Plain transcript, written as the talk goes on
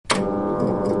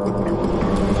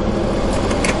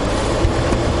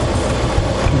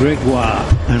Gregoire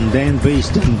and Dan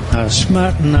Beeston are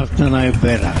smart enough to know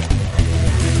better.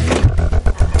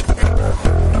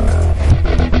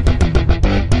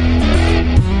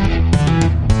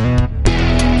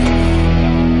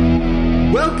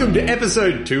 Welcome to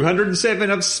episode 207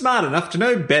 of Smart Enough to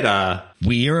Know Better.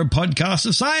 We are a podcast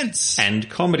of science And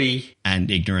comedy.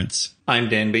 and ignorance. I'm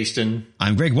Dan Beeston.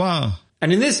 I'm Gregoire.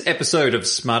 And in this episode of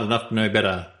Smart Enough to Know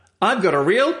Better, I've got a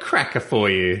real cracker for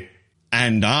you.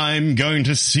 And I'm going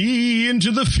to see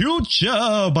into the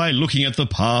future by looking at the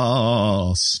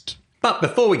past. But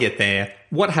before we get there,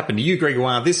 what happened to you,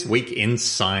 Gregoire, this week in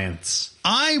science?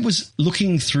 I was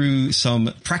looking through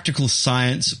some practical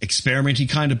science, experimenty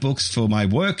kind of books for my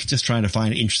work, just trying to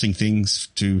find interesting things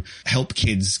to help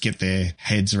kids get their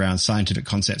heads around scientific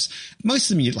concepts.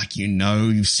 Most of them,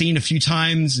 you've seen a few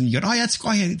times and you go,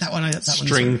 that one.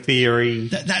 String theory.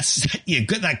 That's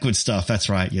that good stuff. That's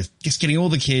right. You're just getting all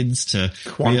the kids to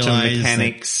Quantum realize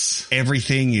mechanics.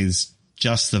 Everything is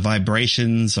just the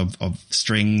vibrations of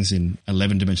strings in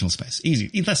 11-dimensional space. Easy.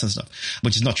 That sort of stuff,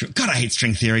 which is not true. God, I hate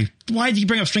string theory. Why did you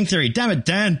bring up string theory? Damn it,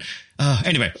 Dan.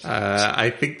 Anyway. I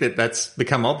think that's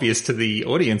become obvious to the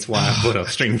audience why I put up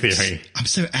string theory. I'm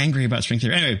so angry about string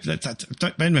theory. Anyway, back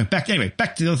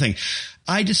to the other thing.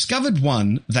 I discovered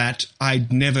one that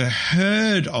I'd never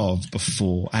heard of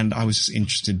before, and I was just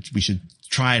interested. We should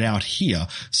try it out here.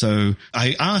 So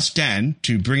I asked Dan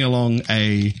to bring along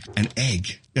an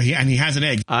egg. And he has an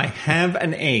egg. I have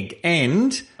an egg.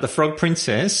 And the Frog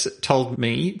Princess told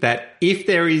me that if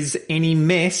there is any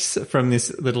mess from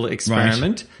this little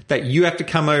experiment, that you have to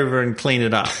come over and clean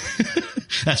it up.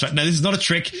 That's right. No, this is not a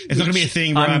trick. It's not going to be a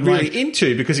thing where I'm really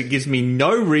into, because it gives me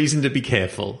no reason to be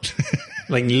careful.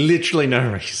 Literally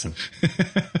no reason.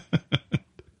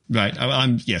 Right.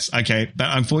 Yes. Okay.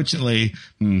 But unfortunately,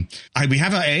 we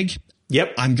have our egg.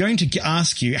 Yep. I'm going to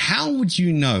ask you, how would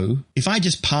you know, if I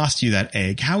just passed you that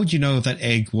egg, how would you know if that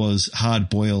egg was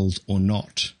hard-boiled or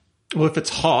not? Well, if it's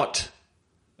hot.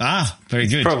 Very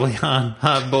good. Probably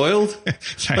hard-boiled.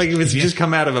 If it's just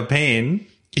come out of a pan.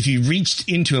 If you reached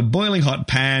into a boiling hot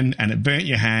pan and it burnt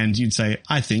your hand, you'd say,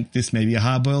 I think this may be a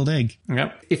hard-boiled egg.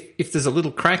 Yep. If there's a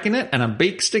little crack in it and a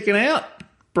beak sticking out,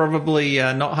 probably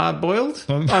not hard-boiled.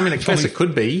 I mean, I guess it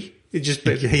could be. It just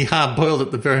he hard-boiled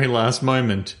at the very last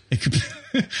moment. It could be.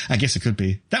 I guess it could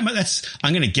be. I'm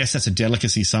going to guess that's a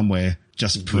delicacy somewhere.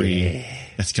 Just pre. Yeah.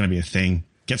 That's going to be a thing.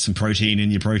 Get some protein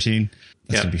in your protein.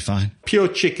 That's going to be fine. Pure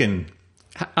chicken,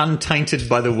 untainted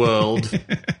by the world.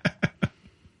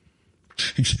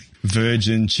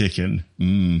 Virgin chicken.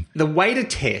 The way to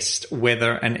test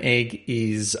whether an egg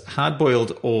is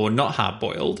hard-boiled or not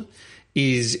hard-boiled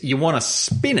is you want to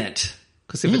spin it.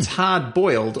 Because if it's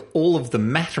hard-boiled, all of the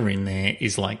matter in there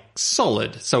is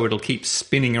solid, so it'll keep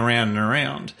spinning around and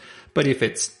around. But if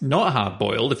it's not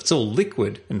hard-boiled, if it's all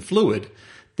liquid and fluid,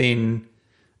 then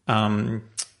no,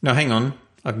 hang on,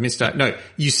 I've missed out. No,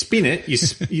 you spin it, you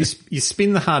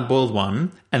spin the hard-boiled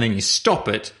one, and then you stop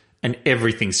it, and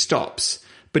everything stops.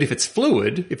 But if it's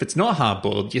fluid, if it's not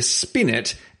hard-boiled, you spin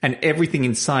it and everything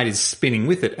inside is spinning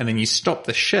with it, and then you stop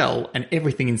the shell and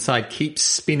everything inside keeps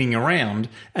spinning around,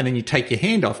 and then you take your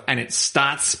hand off and it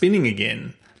starts spinning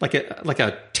again, like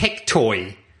a tech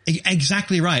toy.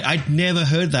 Exactly right. I'd never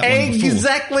heard that one before.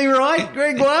 Exactly right,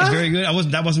 Gregoire. Very good.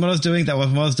 That wasn't what I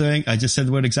was doing. I just said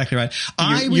the word exactly right.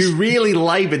 You really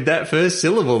laboured that first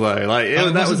syllable though.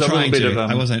 That was a little bit of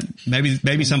I wasn't.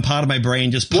 Maybe some part of my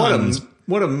brain just puns.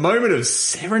 What a moment of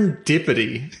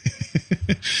serendipity.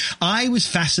 I was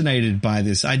fascinated by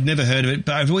this. I'd never heard of it,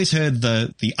 but I've always heard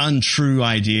the untrue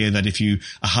idea that if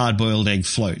a hard-boiled egg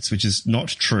floats, which is not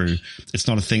true. It's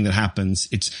not a thing that happens.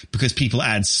 It's because people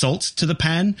add salt to the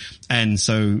pan, and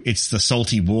so it's the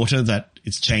salty water that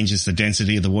it changes the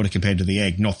density of the water compared to the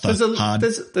egg, not the hard.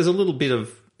 There's a little bit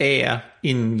of air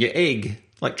in your egg,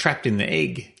 trapped in the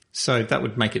egg. So that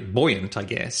would make it buoyant, I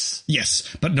guess.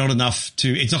 Yes, but not enough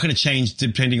it's not going to change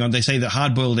depending on, they say that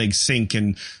hard-boiled eggs sink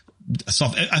and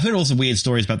soft. I've heard all some weird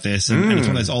stories about this, and it's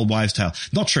one of those old wives' tale.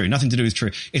 Not true. Nothing to do with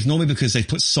true. It's normally because they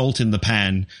put salt in the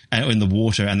pan and in the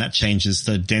water, and that changes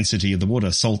the density of the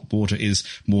water. Salt water is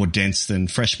more dense than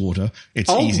fresh water. It's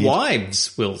old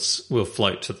wives will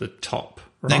float to the top,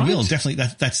 right? They will, definitely.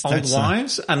 That's old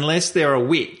wives, unless they're a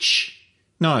witch.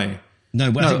 No, I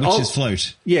think witches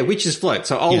float. Yeah, witches float.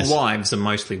 So old wives are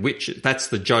mostly witches. That's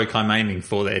the joke I'm aiming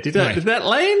for there. Did that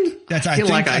land?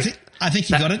 I think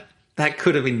you got it. That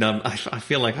could have been done. I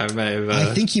feel like I may have.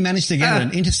 I think you managed to get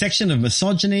an intersection of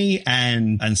misogyny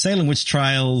and Salem witch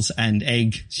trials and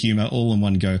egg humor all in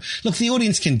one go. Look, the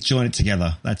audience can join it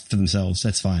together. That's for themselves.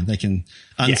 That's fine. They can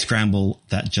unscramble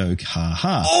that joke. Ha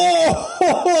ha.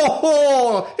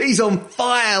 Oh, he's on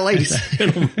fire, ladies and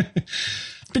gentlemen.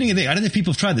 Spinning an egg. I don't know if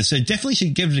people have tried this, so definitely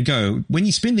should give it a go. When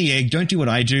you spin the egg, don't do what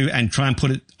I do and try and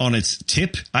put it on its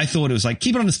tip. I thought it was like,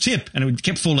 keep it on its tip, and it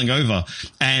kept falling over.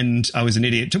 And I was an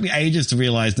idiot. It took me ages to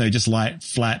realize, no, just lie it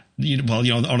flat,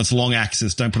 on its long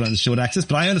axis. Don't put it on the short axis.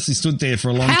 But I honestly stood there for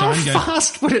a long time. How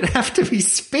fast would it have to be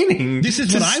spinning? This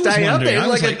is what I was wondering. I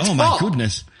was like, oh my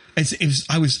goodness.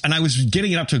 I was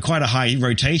getting it up to quite a high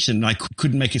rotation, and I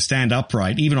couldn't make it stand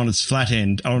upright, even on its flat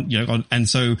end. And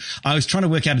so I was trying to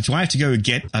work out, do I have to go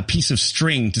get a piece of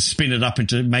string to spin it up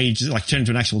into turn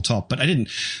into an actual top? But I didn't.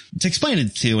 To explain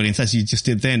it to the audience, as you just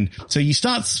did then. So you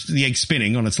start the egg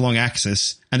spinning on its long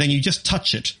axis, and then you just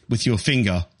touch it with your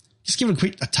finger. Just give it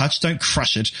a touch. Don't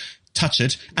crush it. Touch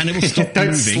it, and it will stop Don't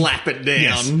moving. Slap it down.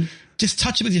 Yes. Just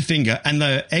touch it with your finger and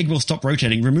the egg will stop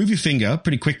rotating. Remove your finger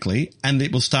pretty quickly and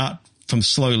it will start from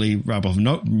slowly, rather than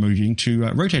not moving, to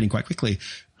rotating quite quickly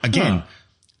again. Huh.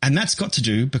 And that's got to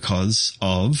do because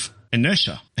of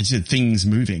inertia. I said things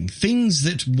moving. Things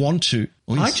that want to...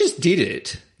 I just did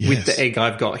it with the egg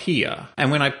I've got here.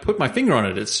 And when I put my finger on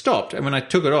it, it stopped. And when I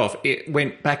took it off, it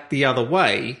went back the other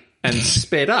way and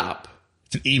sped up.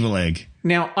 It's an evil egg.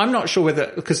 Now, I'm not sure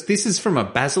whether... Because this is from a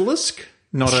basilisk,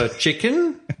 not a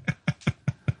chicken.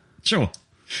 Sure.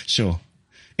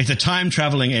 It's a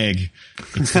time-traveling egg.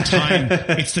 It's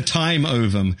the time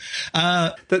ovum.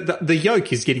 The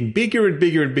yolk is getting bigger and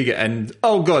bigger and bigger, and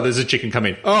oh god, there's a chicken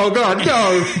coming. Oh god,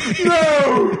 no!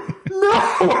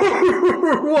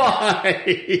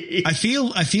 Why? I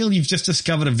feel you've just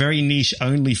discovered a very niche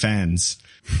OnlyFans.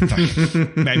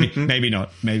 maybe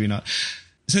not.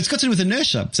 So it's got to do with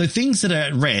inertia. So things that are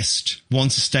at rest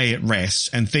want to stay at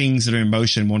rest, and things that are in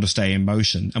motion want to stay in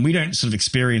motion. And we don't sort of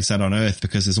experience that on Earth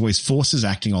because there's always forces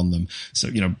acting on them. So,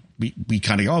 we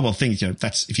kind of go, oh, well,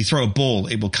 that's, if you throw a ball,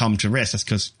 it will come to rest. That's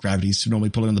because gravity's normally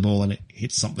pulling on the ball and it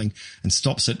hits something and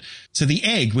stops it. So the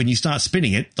egg, when you start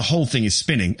spinning it, the whole thing is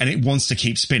spinning and it wants to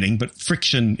keep spinning, but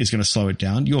friction is going to slow it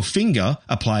down. Your finger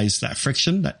applies that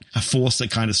friction, a force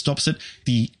that kind of stops it.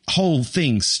 The whole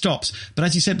thing stops. But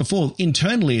as you said before,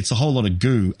 internally, it's a whole lot of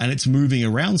goo and it's moving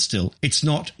around still. It's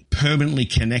not permanently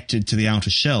connected to the outer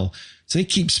shell. So it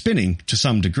keeps spinning to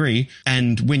some degree,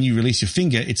 and when you release your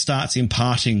finger, it starts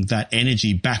imparting that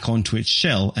energy back onto its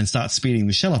shell and starts speeding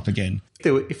the shell up again.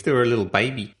 If there were a little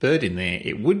baby bird in there,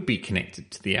 it would be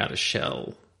connected to the outer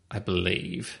shell, I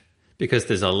believe, because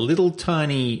there's a little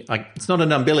tiny, it's not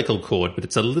an umbilical cord, but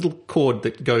it's a little cord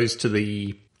that goes to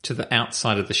the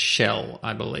outside of the shell,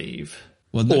 I believe,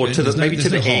 or to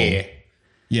the air.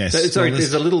 Yes. There's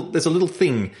a little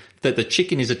thing that the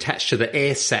chicken is attached to the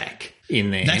air sac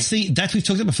in there. We've talked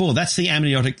about before. That's the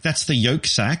amniotic, that's the yolk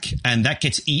sac, and that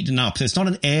gets eaten up. So it's not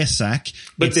an air sac.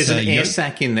 But there's an air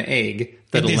sac in the egg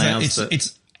that allows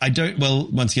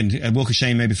once again, a walk of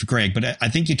shame maybe for Greg, but I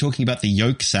think you're talking about the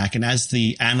yolk sac, and as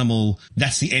the animal,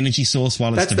 that's the energy source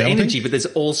while it's developing. That's the energy, but there's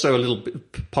also a little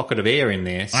pocket of air in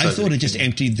there. I thought it just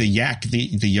emptied the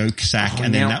yolk sac,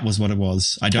 and then that was what it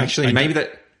was.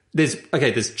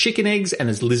 There's chicken eggs and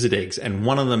there's lizard eggs, and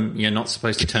one of them you're not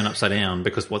supposed to turn upside down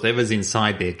because whatever's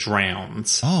inside there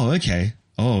drowns. Oh, okay.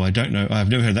 Oh, I don't know. I've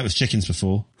never heard that with chickens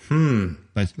before.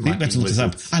 But let's look this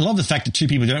up. I love the fact that two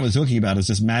people who don't know what they're talking about is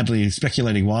just madly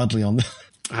speculating wildly on the...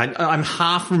 I'm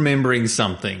half remembering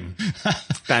something.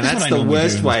 And that's the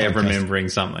worst way of remembering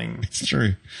something. It's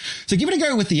true. So give it a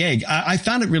go with the egg. I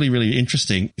found it really, really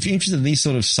interesting. If you're interested in these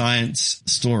sort of science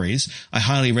stories, I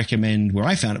highly recommend where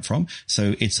I found it from.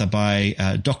 So it's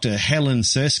by Dr. Helen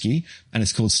Sersky, and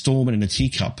it's called Storm in a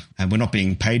Teacup. And we're not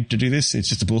being paid to do this. It's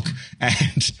just a book.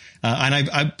 And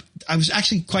I was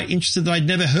actually quite interested that I'd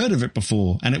never heard of it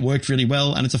before, and it worked really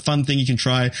well. And it's a fun thing you can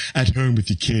try at home with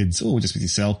your kids, or just with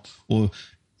yourself, or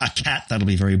a cat that'll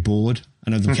be very bored. I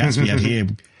know the cats we have here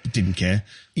didn't care.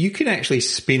 You can actually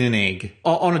spin an egg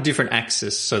on a different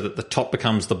axis so that the top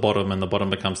becomes the bottom and the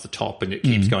bottom becomes the top, and it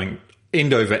keeps going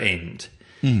end over end.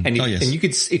 And you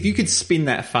could, if you could spin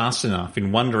that fast enough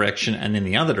in one direction and then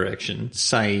the other direction,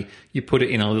 say you put it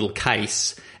in a little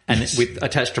case and with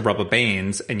attached to rubber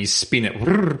bands, and you spin it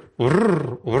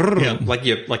like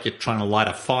you're trying to light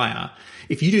a fire.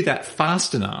 If you do that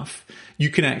fast enough, you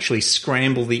can actually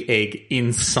scramble the egg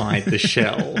inside the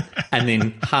shell and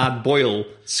then hard boil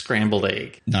scrambled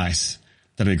egg. Nice.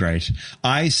 That'd be great.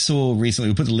 I saw recently,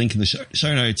 we'll put the link in the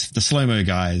show notes, the slow-mo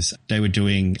guys. They were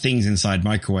doing things inside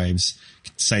microwaves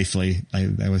safely.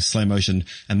 They were slow motion.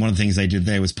 And one of the things they did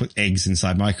there was put eggs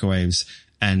inside microwaves.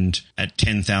 And at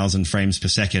 10,000 frames per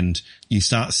second, you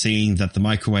start seeing that the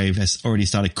microwave has already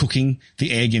started cooking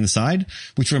the egg inside,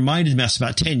 which reminded us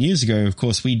about 10 years ago. Of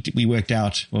course, we worked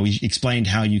out, well, we explained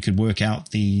how you could work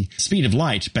out the speed of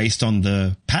light based on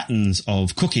the patterns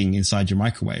of cooking inside your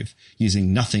microwave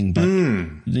using nothing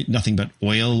but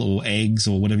oil or eggs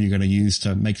or whatever you're going to use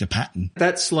to make the pattern.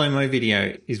 That slow-mo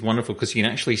video is wonderful because you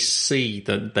can actually see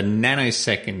the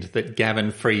nanosecond that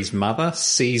Gavin Free's mother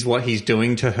sees what he's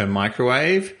doing to her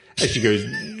microwave. As she goes,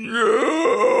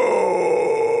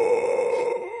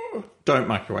 don't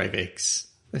microwave eggs.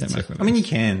 I mean, you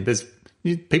can.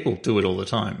 People do it all the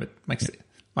time. It makes the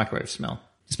microwave smell.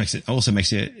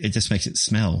 It just makes it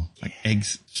smell like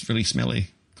eggs. It's really smelly.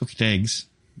 Cooked eggs,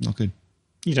 not good.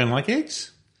 You don't like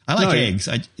eggs? I like eggs.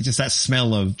 It's just that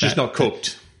smell of just not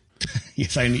cooked.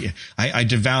 Yes, I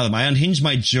devour them. I unhinge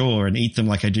my jaw and eat them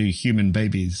like I do human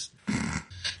babies.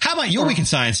 How about your week in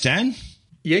science, Dan?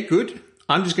 Yeah, good.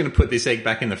 I'm just going to put this egg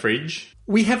back in the fridge.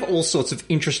 We have all sorts of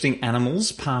interesting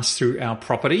animals pass through our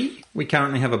property. We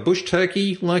currently have a bush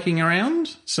turkey lurking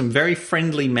around, some very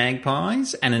friendly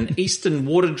magpies, and an eastern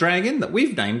water dragon that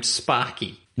we've named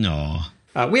Sparky. No.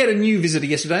 We had a new visitor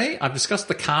yesterday. I've discussed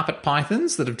the carpet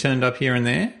pythons that have turned up here and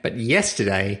there, but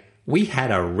yesterday we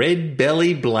had a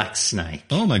red-bellied black snake.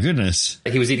 Oh, my goodness.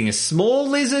 He was eating a small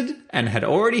lizard and had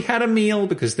already had a meal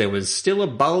because there was still a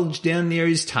bulge down near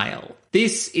his tail.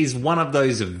 This is one of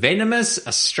those venomous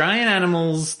Australian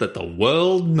animals that the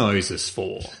world knows us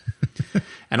for.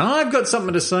 And I've got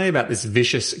something to say about this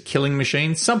vicious killing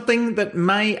machine, something that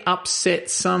may upset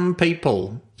some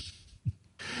people.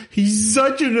 He's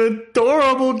such an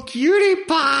adorable cutie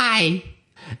pie.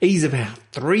 He's about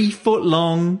 3 foot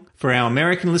long. For our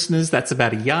American listeners, that's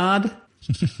about a yard.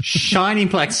 Shiny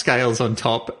black scales on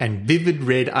top and vivid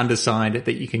red underside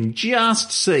that you can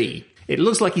just see. It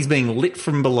looks like he's being lit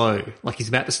from below, like he's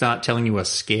about to start telling you a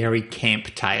scary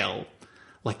camp tale.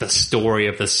 Like the story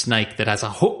of the snake that has a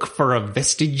hook for a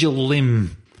vestigial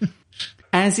limb.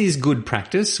 As is good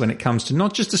practice when it comes to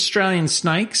not just Australian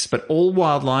snakes, but all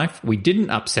wildlife, we didn't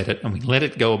upset it and we let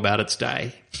it go about its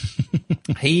day.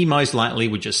 He most likely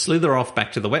would just slither off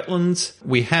back to the wetlands.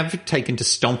 We have taken to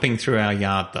stomping through our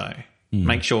yard, though.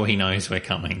 Make sure he knows we're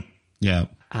coming. Yeah.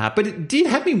 But it did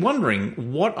have me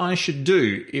wondering what I should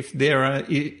do if there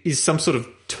is some sort of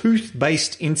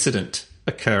tooth-based incident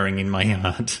occurring in my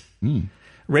yard.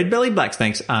 Red-bellied black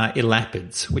snakes are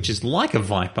elapids, which is like a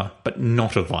viper, but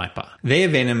not a viper. Their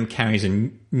venom carries a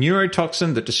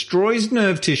neurotoxin that destroys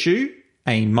nerve tissue,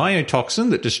 a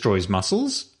myotoxin that destroys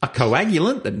muscles, a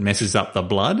coagulant that messes up the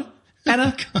blood, and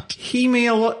a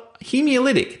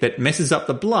hemolytic that messes up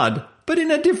the blood, but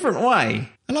in a different way.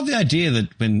 I love the idea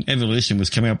that when evolution was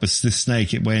coming up with this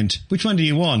snake, it went, which one do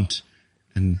you want?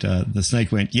 And the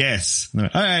snake went, yes. And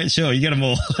went, all right, sure, you get them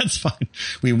all. That's fine.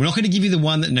 We're not going to give you the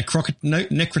one that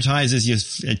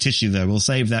necrotizes your tissue, though. We'll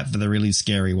save that for the really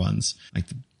scary ones, like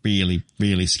the really,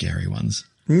 really scary ones.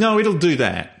 No, it'll do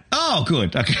that. Oh,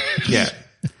 good. Okay. Yeah.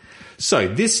 So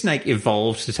this snake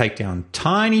evolved to take down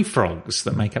tiny frogs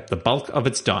that make up the bulk of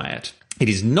its diet. It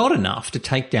is not enough to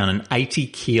take down an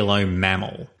 80-kilo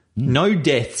mammal. No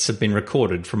deaths have been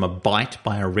recorded from a bite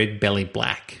by a red-bellied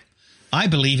black. I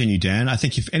believe in you, Dan. I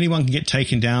think if anyone can get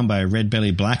taken down by a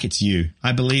red-bellied black, it's you.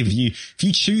 I believe you. If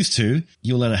you choose to,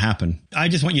 you'll let it happen. I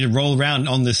just want you to roll around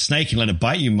on this snake and let it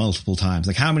bite you multiple times.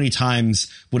 Like, how many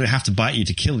times would it have to bite you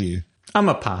to kill you? I'm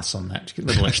a pass on that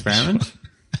little experiment.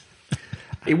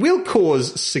 It will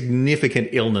cause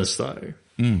significant illness, though.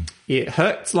 It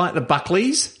hurts like the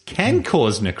Buckleys, can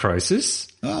cause necrosis,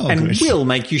 and will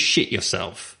make you shit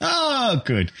yourself. Oh,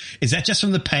 good. Is that just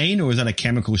from the pain, or is that a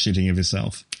chemical shitting of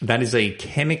yourself? That is a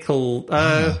chemical,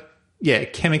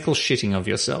 chemical shitting of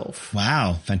yourself.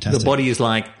 Wow, fantastic. The body is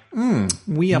like,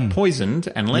 we are poisoned,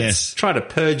 and let's try to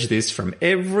purge this from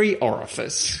every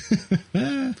orifice.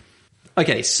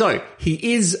 Okay, so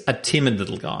he is a timid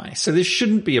little guy, so this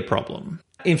shouldn't be a problem.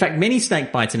 In fact, many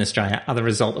snake bites in Australia are the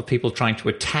result of people trying to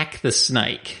attack the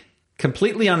snake.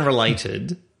 Completely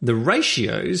unrelated, the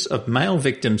ratios of male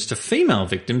victims to female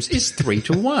victims is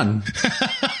 3-1.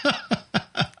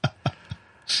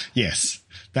 Yes,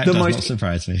 that does not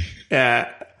surprise me. The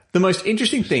most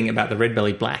interesting thing about the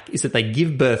red-bellied black is that they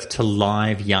give birth to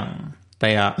live young.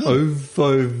 They are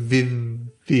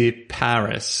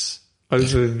ovoviviparous.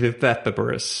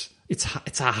 Ovoviviparous.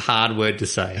 It's a hard word to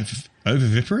say.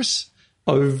 Ovoviviparous?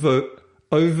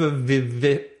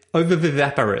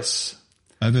 Ovoviviparous.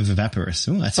 Oviviparous.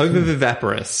 Oh, that's cool.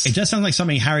 Oviviparous. It does sound like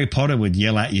something Harry Potter would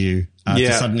yell at you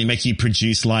to suddenly make you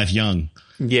produce live young.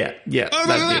 Yeah. That'd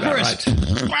be about right.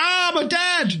 Ah, my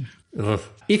dad! Ugh.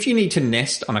 If you need to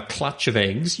nest on a clutch of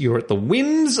eggs, you're at the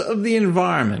whims of the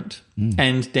environment.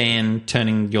 And Dan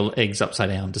turning your eggs upside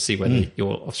down to see whether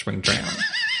your offspring drown.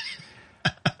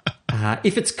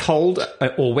 If it's cold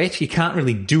or wet, you can't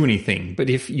really do anything. But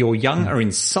if your young are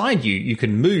inside you, you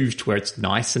can move to where it's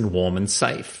nice and warm and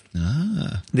safe.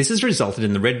 This has resulted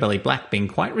in the red-bellied black being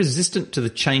quite resistant to the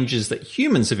changes that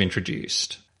humans have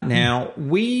introduced. Now,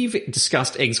 we've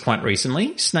discussed eggs quite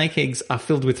recently. Snake eggs are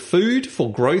filled with food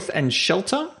for growth and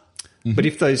shelter. But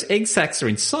if those egg sacs are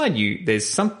inside you, there's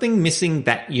something missing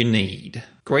that you need.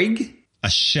 Greg? A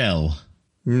shell.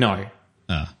 No.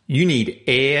 You need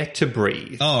air to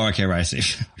breathe. Oh, okay, right, I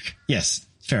see. Yes,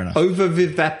 fair enough.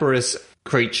 Oviviparous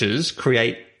creatures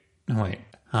create... Oh, wait.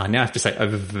 Now I have to say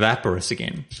oviviparous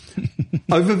again.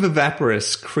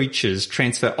 Oviviparous creatures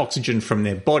transfer oxygen from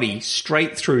their body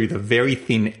straight through the very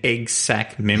thin egg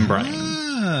sac membrane.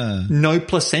 No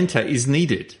placenta is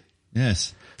needed.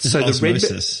 Yes. So the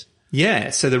osmosis.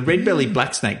 So the red-bellied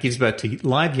black snake gives birth to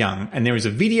live young, and there is a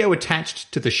video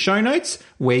attached to the show notes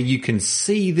where you can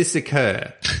see this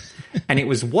occur. And it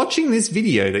was watching this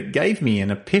video that gave me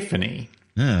an epiphany.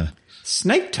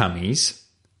 Snake tummies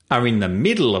are in the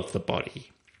middle of the body.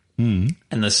 And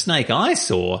the snake I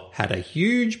saw had a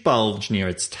huge bulge near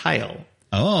its tail.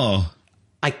 Oh.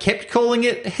 I kept calling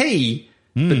it he,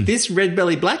 but this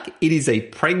red-bellied black, it is a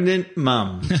pregnant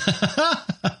mum.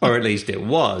 Or at least it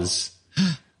was.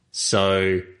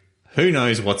 So who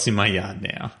knows what's in my yard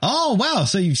now? Oh, wow.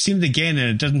 So you've seen it again and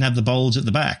it doesn't have the bulge at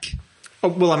the back. Oh,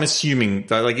 well, I'm assuming,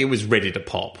 though, like it was ready to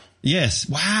pop. Yes.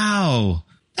 Wow.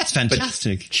 That's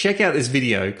fantastic. But check out this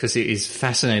video because it is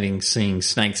fascinating seeing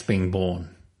snakes being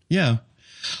born. Yeah.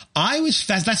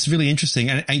 That's really interesting.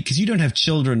 And because you don't have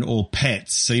children or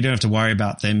pets, so you don't have to worry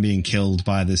about them being killed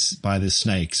by this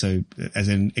snake. So as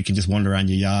in it can just wander around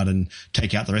your yard and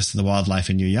take out the rest of the wildlife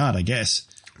in your yard, I guess.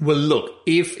 Well, look,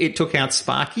 if it took out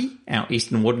Sparky, our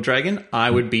eastern water dragon, I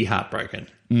would be heartbroken.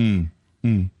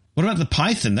 What about the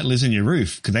python that lives in your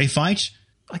roof? Could they fight?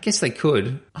 I guess they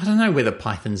could. I don't know whether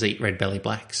pythons eat red-bellied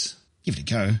blacks. Give it a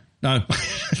go. No.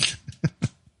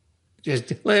 You've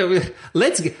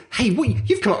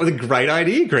come up with a great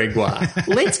idea, Gregoire.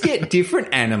 Let's get different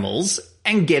animals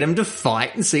and get them to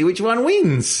fight and see which one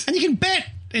wins. And you can bet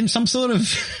in some sort of...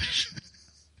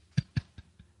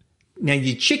 Now,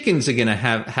 your chickens are going to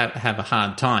have a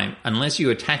hard time unless you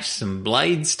attach some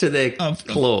blades to their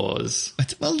claws.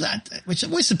 Well, which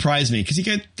always surprised me because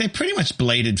they're pretty much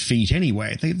bladed feet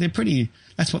anyway. They're pretty...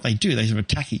 That's what they do. They sort of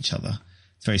attack each other.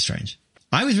 It's very strange.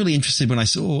 I was really interested when I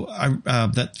saw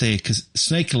that because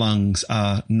snake lungs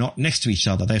are not next to each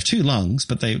other. They have two lungs,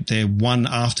 but they're one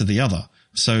after the other.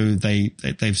 So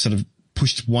they've sort of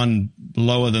pushed one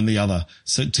lower than the other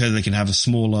so they can have a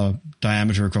smaller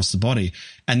diameter across the body.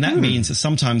 And that means that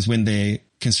sometimes when they're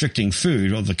constricting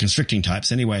food, or the constricting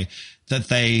types anyway, that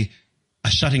they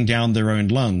are shutting down their own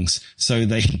lungs. So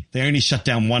they only shut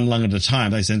down one lung at a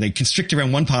time. They constrict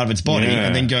around one part of its body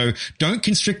and then go, don't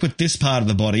constrict with this part of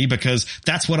the body because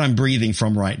that's what I'm breathing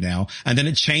from right now. And then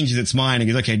it changes its mind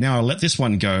and goes, okay, now I'll let this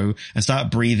one go and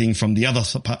start breathing from the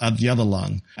other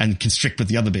lung and constrict with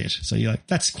the other bit. So you're like,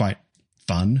 that's quite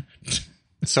fun.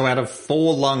 So out of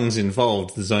 4 lungs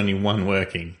involved, there's only one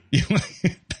working.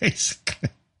 Basically.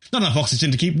 Not enough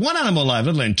oxygen to keep one animal alive,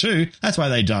 let alone 2. That's why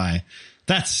they die.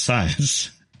 That's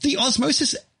science. The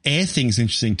osmosis air thing's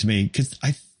interesting to me because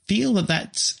I feel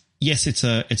that's it's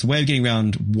a way of getting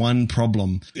around one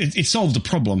problem. It solved a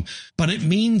problem, but it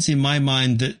means in my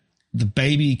mind that the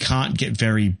baby can't get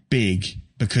very big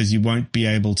because you won't be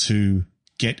able to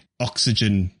get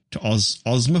oxygen to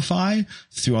osmify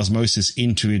through osmosis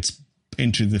into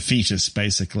the fetus,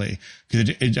 basically. Because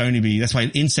it'd only be, that's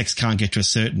why insects can't get to a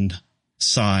certain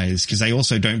size because they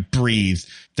also don't breathe.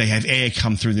 They have air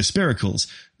come through the spiracles.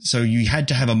 So you had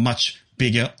to have a much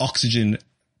bigger oxygen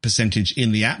percentage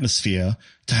in the atmosphere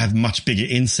to have much bigger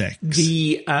insects.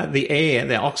 The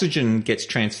oxygen gets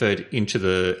transferred into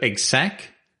the egg sac,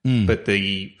 but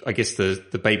I guess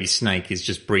the baby snake is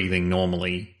just breathing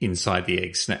normally inside the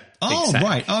egg sac.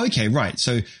 Right. Oh, okay, right.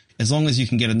 So as long as you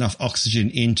can get enough oxygen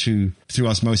through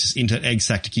osmosis into an egg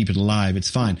sac to keep it alive,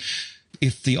 it's fine.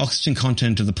 If the oxygen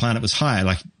content of the planet was higher,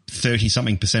 like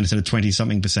 30-something% instead of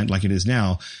 20-something% like it is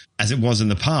now, as it was in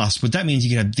the past, would that mean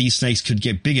these snakes could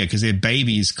get bigger because their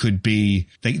babies could be,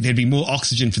 there'd be more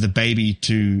oxygen for the baby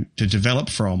to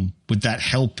develop from? Would that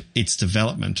help its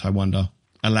development, I wonder?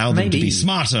 Allow them to be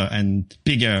smarter and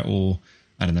bigger, or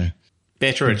I don't know.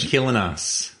 Better at killing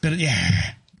us. But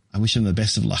yeah. I wish them the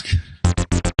best of luck.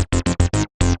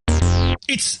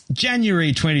 It's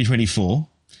January 2024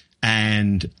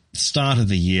 and start of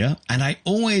the year, and I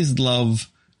always love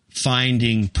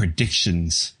finding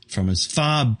predictions from as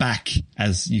far back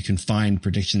as you can find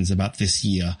predictions about this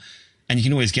year. And you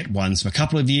can always get ones from a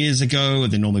couple of years ago,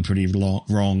 they're normally pretty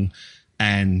wrong,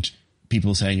 and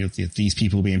people saying these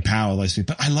people will be in power, those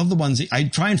people. But I love the ones, I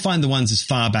try and find the ones as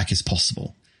far back as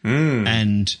possible.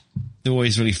 And they're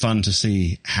always really fun to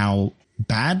see how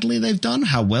badly they've done,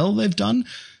 how well they've done.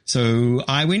 So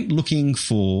I went looking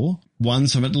for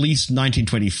ones from at least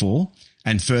 1924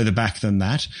 and further back than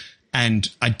that. And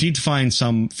I did find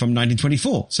some from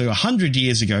 1924. So 100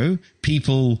 years ago,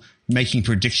 people making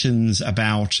predictions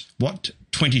about what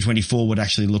 2024 would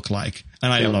actually look like.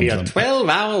 And I love them. A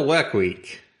 12-hour work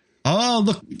week. Oh,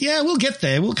 look, yeah, we'll get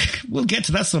there. We'll get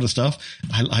to that sort of stuff.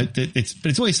 But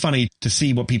it's always funny to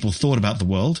see what people thought about the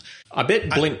world. I bet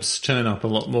blimps turn up a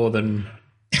lot more than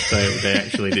they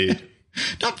actually did.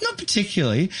 Not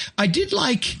particularly. I did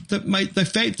like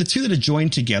the two that are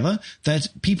joined together, that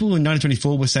people in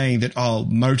 1924 were saying that,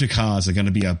 motor cars are going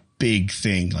to be a big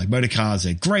thing. Like, motor cars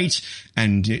are great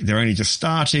and they're only just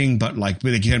starting, but like,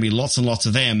 there's going to be lots and lots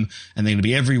of them and they're going to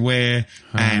be everywhere.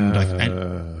 And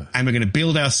we're going to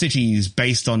build our cities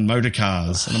based on motor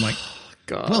cars. And I'm like,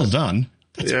 God, well done.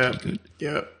 That's pretty good.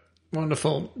 Yeah.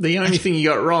 Wonderful. The only thing you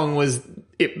got wrong was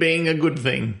it being a good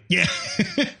thing. Yeah.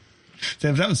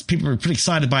 That was, people were pretty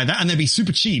excited by that, and they'd be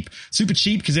super cheap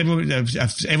because everyone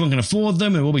can afford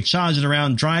them, and we'll be charging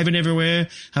around, driving everywhere,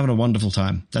 having a wonderful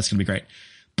time. That's going to be great.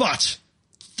 But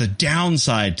the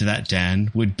downside to that,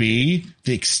 Dan, would be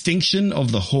the extinction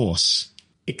of the horse.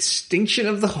 Extinction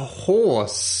of the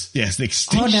horse? Yes, the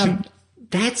extinction. Oh, now,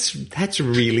 that's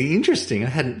really interesting. I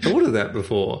hadn't thought of that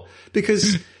before,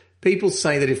 because people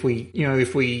say that if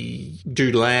we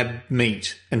do lab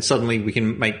meat and suddenly we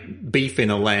can make beef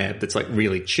in a lab that's like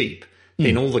really cheap,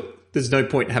 then there's no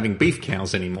point in having beef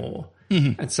cows anymore.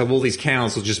 Mm-hmm. And so all these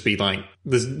cows will just be like,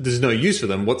 there's no use for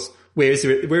them. Where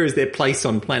is their place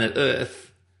on planet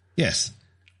Earth? Yes.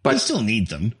 But we still need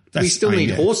them. We still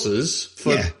need horses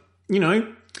for,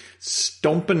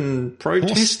 stomping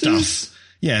protesters. Horse stuff.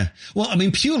 Yeah. Well, I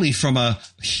mean, purely from a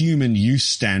human use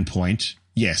standpoint,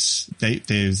 yes, there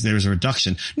is a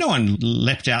reduction. No one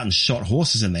leapt out and shot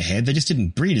horses in the head. They just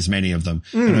didn't breed as many of them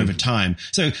over time.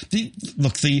 So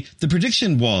the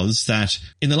prediction was that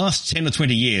in the last 10 or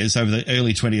 20 years, over the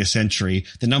early 20th century,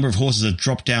 the number of horses had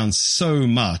dropped down so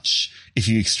much, if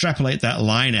you extrapolate that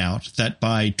line out, that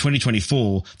by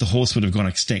 2024, the horse would have gone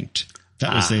extinct.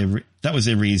 That was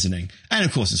their reasoning. And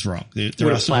of course it's wrong. There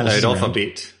would have plateaued off a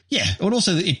bit. Yeah, but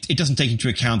also it doesn't take into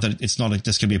account that it's not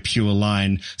just going to be a pure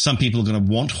line. Some people are going to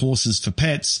want horses for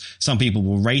pets. Some people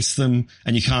will race them,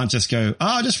 and you can't just go,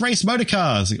 just race motor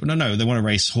cars. No, they want to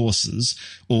race horses.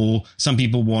 Or some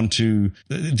people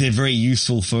they're very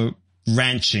useful for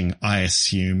ranching, I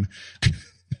assume.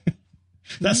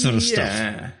 That sort of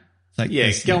stuff. Like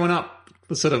going up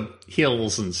the sort of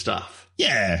hills and stuff.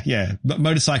 Yeah. But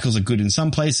motorcycles are good in some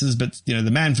places, but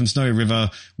the man from Snowy River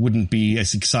wouldn't be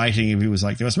as exciting if he was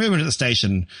like, there was movement at the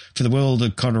station for the world to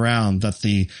come around that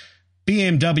the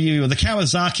BMW or the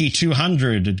Kawasaki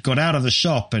 200 had got out of the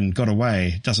shop and got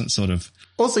away. It doesn't sort of.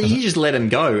 Also, you just let them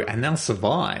go and they'll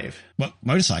survive. What,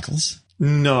 motorcycles?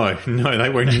 No, they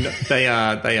won't. They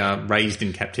are raised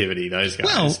in captivity, those guys.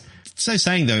 Well, so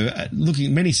saying though, looking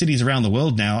at many cities around the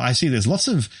world now, I see there's lots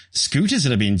of scooters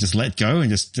that are being just let go and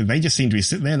they just seem to be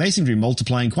sitting there. They seem to be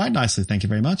multiplying quite nicely. Thank you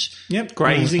very much. Yep.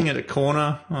 Grazing at a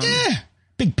corner. Yeah.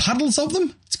 Big puddles of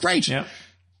them. It's great. Yep.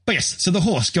 But yes, so the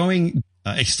horse going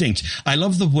extinct. I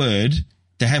love the word.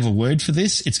 They have a word for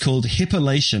this. It's called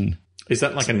hippolation. Is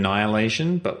that like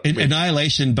annihilation?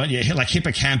 Annihilation, but yeah, like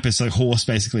hippocampus, a horse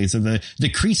basically. So the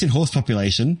decrease in horse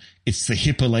population, it's the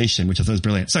hippolation, which I thought was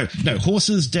brilliant. So no,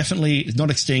 horses definitely not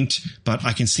extinct, but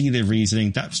I can see their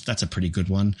reasoning. That's a pretty good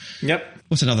one. Yep.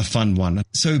 What's another fun one?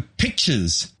 So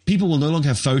pictures. People will no longer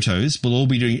have photos. We'll all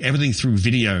be doing everything through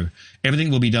video. Everything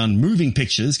will be done moving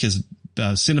pictures because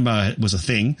cinema was a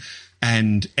thing,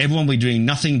 and everyone will be doing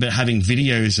nothing but having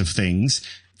videos of things.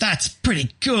 That's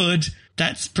pretty good.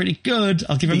 That's pretty good.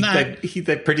 I'll give him that.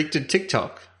 They predicted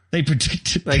TikTok. They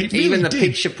predicted even the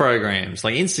picture programs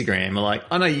like Instagram are like,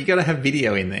 oh no, you got to have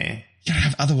video in there. You gotta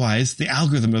have, otherwise the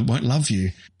algorithm won't love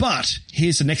you. But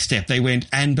here's the next step. They went,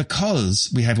 and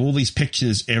because we have all these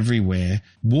pictures everywhere,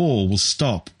 war will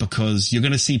stop because you're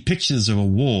going to see pictures of a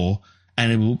war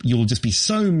and you'll just be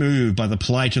so moved by the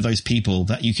plight of those people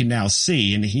that you can now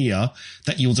see and hear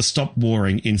that you'll just stop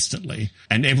warring instantly.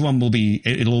 And it'll all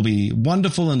be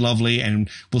wonderful and lovely, and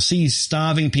we'll see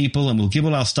starving people and we'll give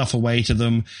all our stuff away to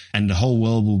them, and the whole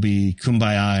world will be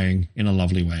kumbaya-ing in a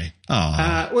lovely way.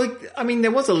 Well, I mean,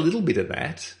 there was a little bit of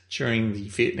that during the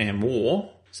Vietnam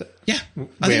War. So, yeah.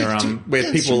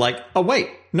 Where people were like, oh, wait,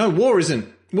 no, war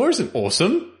isn't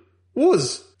awesome.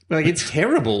 War's, like, it's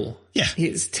terrible. Yeah.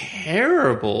 It's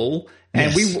terrible.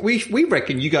 And Yes. we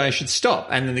reckon you guys should stop.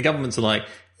 And then the governments are like,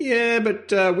 yeah,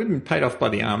 but we've been paid off by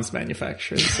the arms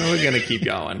manufacturers, so we're going to keep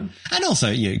going. And also,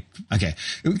 okay,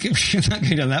 we're not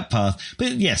going down that path.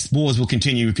 But yes, wars will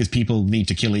continue because people need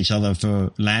to kill each other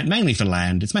for land, mainly for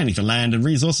land. It's mainly for land and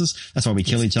resources. That's why we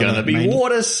kill each other. It's going to be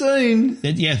water soon.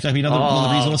 Yeah, that'll be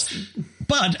another resource.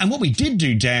 And what we did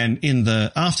do, Dan,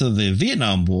 after the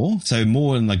Vietnam War, so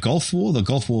more in the Gulf War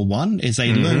I, is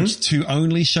they learned to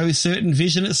only show certain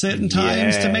vision at certain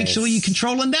times to make sure you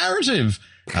control a narrative.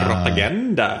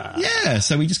 Propaganda. Yeah,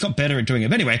 so we just got better at doing it.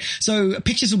 But anyway, so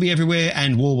pictures will be everywhere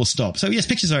and war will stop. So yes,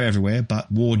 pictures are everywhere,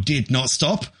 but war did not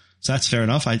stop. So that's fair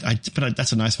enough. But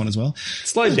that's a nice one as well.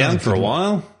 Slowed down for a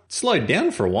while.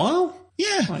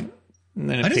 Yeah. And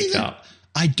then it picked up.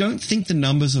 I don't think the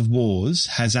numbers of wars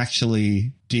has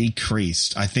actually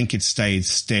decreased. I think it stayed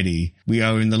steady. We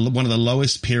are in one of the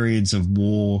lowest periods of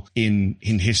war in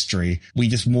history. We're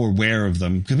just more aware of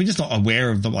them because we're just not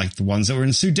aware of them, like the ones that were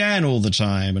in Sudan all the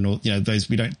time and all, those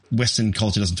Western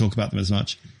culture doesn't talk about them as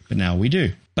much, but now we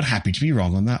do. But happy to be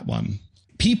wrong on that one.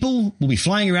 People will be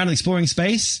flying around and exploring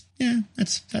space. Yeah,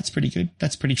 that's pretty good.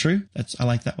 That's pretty true. I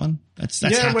like that one. That's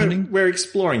happening. We're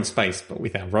exploring space, but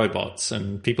with our robots,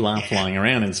 and people aren't flying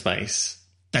around in space.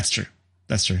 That's true.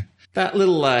 That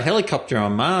little helicopter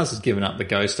on Mars has given up the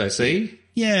ghost, I see.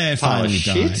 Yeah, it Pile of finally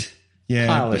died. shit. Yeah.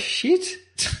 Pile of shit.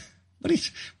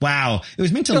 Wow. It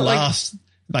was meant to last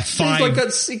like 5.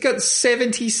 It got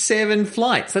 77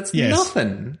 flights. That's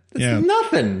nothing. That's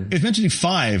nothing. It was meant to do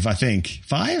 5, I think.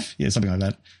 5? Yeah, something like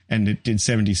that. And it did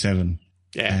 77.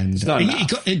 Yeah, and it's not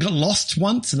enough. It got lost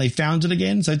once and they found it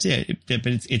again. So but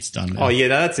it's done now. Oh yeah,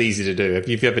 that's easy to do. If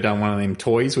you've ever done one of them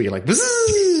toys where you're like,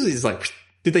 it's like,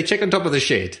 did they check on top of the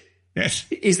shed? Yes.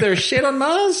 Is there a shed on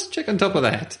Mars? Check on top of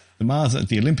that.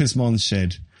 The Olympus Mons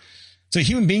shed. So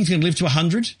human beings can live to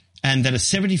 100, and that a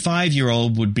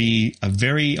 75-year-old would be a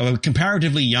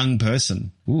comparatively young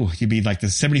person. Ooh, you'd be like the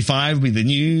 75 would be the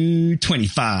new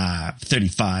 25,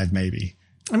 35 maybe.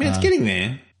 I mean, it's getting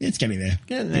there. It's getting there.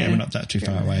 Yeah, we're not that too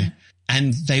far away.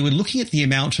 And they were looking at the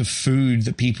amount of food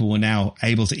that people were now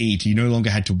able to eat. You no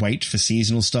longer had to wait for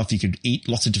seasonal stuff. You could eat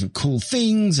lots of different cool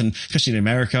things. And especially in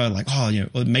America, like,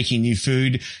 making new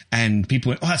food. And people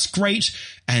went, oh, that's great.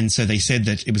 And so they said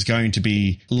that it was going to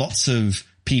be lots of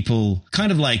people,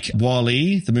 kind of like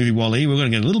WALL-E, the movie WALL-E. We're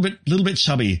going to get a little bit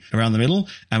chubby around the middle,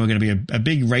 and we're going to be a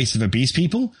big race of obese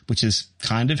people, which has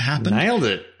kind of happened. Nailed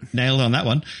it on that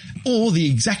one. Or the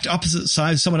exact opposite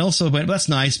side. Someone else went, well, that's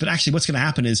nice, but actually what's going to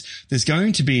happen is there's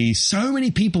going to be so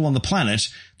many people on the planet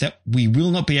that we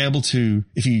will not be able to,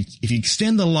 if you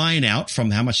extend the line out from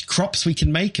how much crops we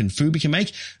can make and food we can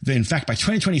make, then in fact by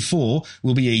 2024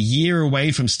 we'll be a year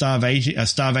away from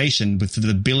starvation with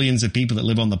the billions of people that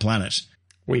live on the planet.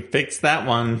 We fixed that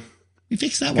one. Got in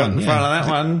front of that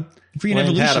one. Green Learned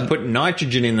evolution. how to put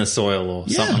nitrogen in the soil or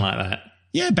something like that.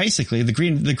 Yeah, basically the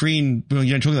green, well,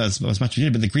 you don't talk about it as much as you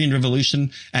did, but the green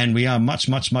revolution, and we are much,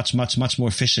 much, much, much, much more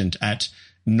efficient at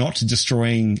not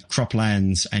destroying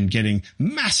croplands and getting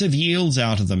massive yields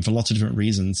out of them for lots of different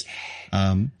reasons.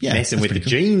 Messing with the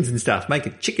genes and stuff,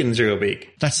 making chickens real big.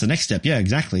 That's the next step. Yeah,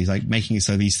 exactly. Like making it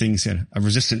so these things are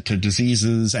resistant to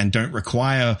diseases and don't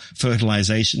require don't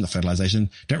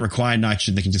require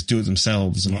nitrogen. They can just do it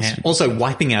themselves. And also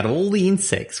wiping out all the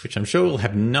insects, which I'm sure will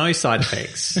have no side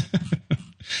effects.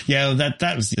 Yeah,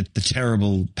 that was the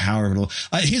terrible power of it all.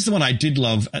 Here's the one I did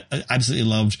love, absolutely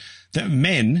loved, that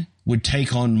men would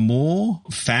take on more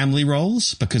family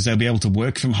roles because they'll be able to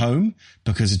work from home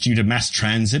because it's due to mass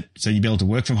transit. So you'll be able to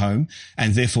work from home,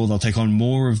 and therefore they'll take on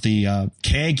more of the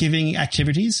caregiving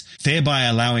activities, thereby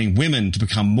allowing women to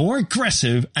become more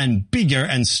aggressive and bigger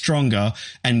and stronger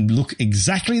and look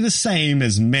exactly the same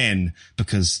as men,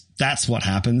 because that's what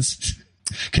happens.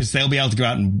 Because they'll be able to go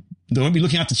out and they won't be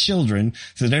looking after children,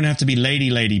 so they don't have to be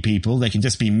lady people. They can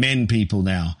just be men people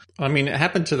now. I mean, it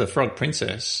happened to the Frog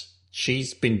Princess.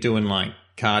 She's been doing like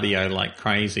cardio like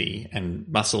crazy and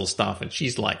muscle stuff, and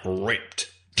she's like ripped.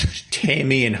 Tear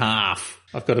me in half.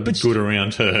 I've got to be good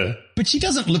around her. But she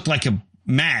doesn't look like a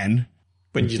man.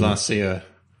 When did you last see her?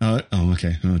 Oh,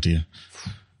 okay. Oh dear.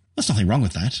 There's nothing wrong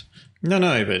with that.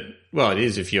 No, but Well, it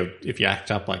is if you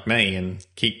act up like me and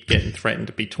keep getting threatened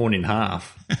to be torn in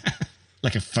half.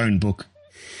 Like a phone book.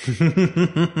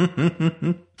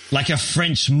 Like a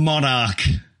French monarch.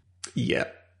 Yeah.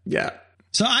 Yeah.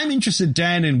 So I'm interested,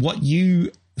 Dan, in what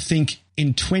you think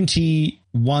in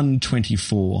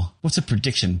 2124. What's a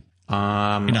prediction in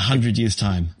 100 years'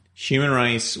 time? Human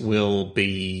race will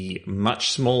be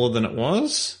much smaller than it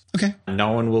was. Okay.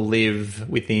 No one will live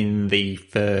within the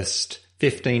first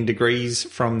 15 degrees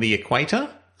from the equator.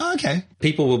 Oh, okay.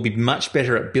 People will be much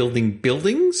better at building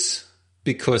buildings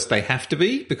because they have to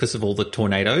be, because of all the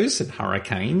tornadoes and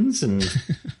hurricanes and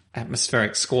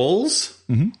atmospheric squalls.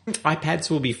 Mm-hmm. iPads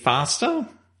will be faster,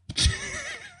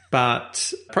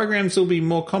 but programs will be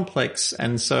more complex,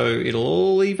 and so it'll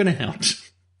all even out.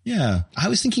 Yeah. I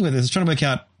was thinking about this. I was trying to work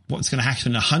out what's going to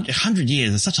happen in 100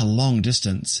 years. It's such a long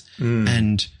distance.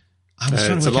 And I was trying to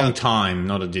work out... It's a long time,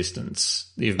 not a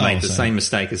distance. You've made the same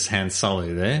mistake as Han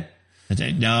Solo there.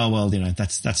 No, well,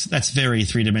 that's very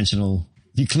three-dimensional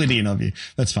Euclidean of you.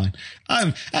 That's fine.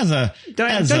 Don't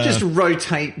just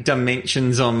rotate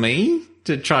dimensions on me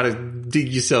to try to dig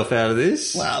yourself out of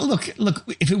this. Well, look,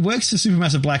 if it works for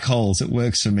supermassive black holes, it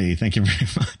works for me. Thank you very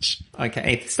much.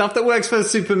 Okay, stuff that works for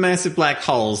supermassive black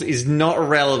holes is not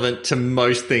relevant to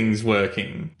most things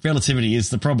working. Relativity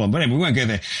is the problem, but anyway, we won't go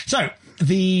there. So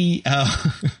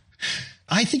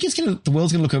I think the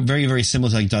world's going to look very, very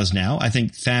similar to like it does now. I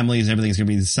think families and everything's going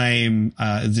to be the same.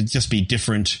 It'll just be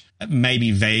different,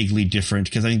 maybe vaguely different,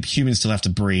 because I think humans still have to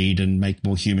breed and make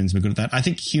more humans. We're good at that. I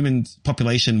think human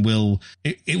population will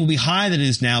be higher than it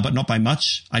is now, but not by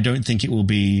much. I don't think it will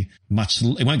be much.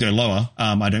 It won't go lower.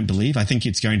 I don't believe. I think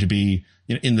it's going to be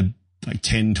in the like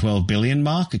 10, 12 billion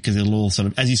mark, because it'll all sort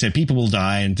of, as you said, people will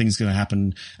die and things are going to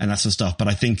happen and that sort of stuff. But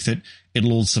I think that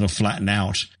it'll all sort of flatten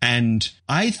out. And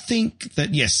I think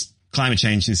that, yes, climate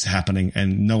change is happening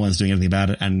and no one's doing anything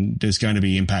about it. And there's going to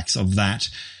be impacts of that.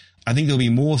 I think there'll be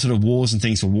more sort of wars and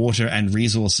things for water and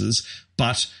resources,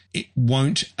 but it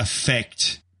won't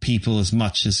affect people as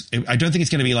much as, I don't think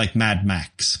it's going to be like Mad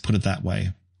Max, put it that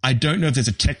way. I don't know if there's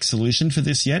a tech solution for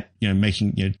this yet,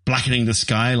 blackening the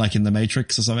sky like in the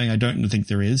Matrix or something. I don't think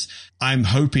there is. I'm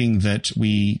hoping that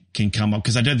we can come up,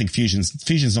 because I don't think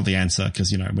fusion's not the answer,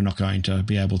 because, we're not going to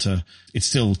be able to, it's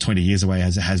still 20 years away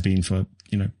as it has been for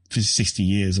 60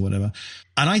 years or whatever.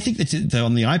 And I think that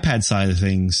on the iPad side of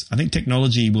things, I think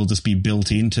technology will just be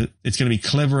built into, it's going to be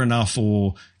clever enough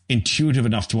or intuitive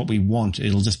enough to what we want.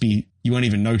 It'll just be, you won't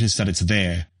even notice that it's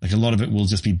there. Like a lot of it will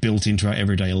just be built into our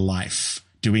everyday life,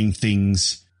 doing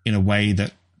things in a way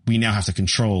that we now have to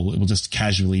control. It will just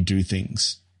casually do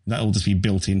things. That will just be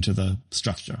built into the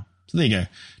structure. So there you go.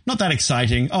 Not that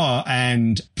exciting. Oh,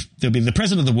 and there'll be the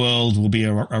president of the world will be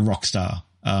a rock star.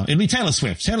 It'll be Taylor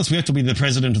Swift. Taylor Swift will be the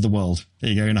president of the world.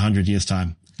 There you go, in 100 years'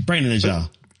 time. Brain in a jar.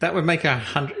 That would make her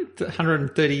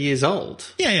 130 years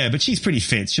old. Yeah, but she's pretty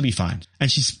fit. She'll be fine.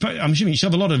 And I'm assuming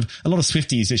she'll have a lot of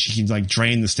Swifties that she can like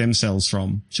drain the stem cells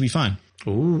from. She'll be fine.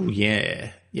 Ooh,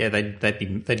 yeah. Yeah,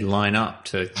 they'd line up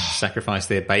to sacrifice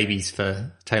their babies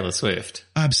for Taylor Swift.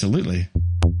 Absolutely.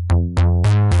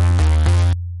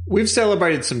 We've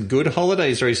celebrated some good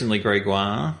holidays recently,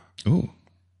 Gregoire. Ooh.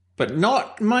 But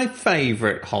not my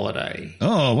favourite holiday.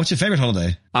 Oh, what's your favourite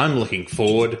holiday? I'm looking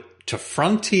forward to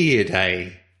Frontier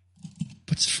Day.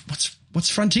 What's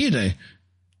Frontier Day?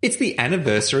 It's the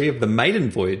anniversary of the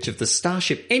maiden voyage of the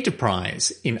Starship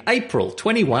Enterprise in April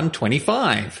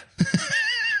 2125.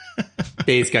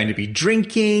 There's going to be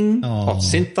drinking, pop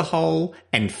synthahol,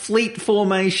 and fleet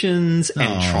formations,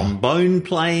 and trombone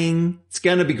playing. It's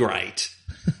going to be great.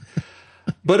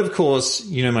 But of course,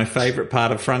 my favourite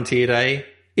part of Frontier Day?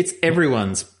 It's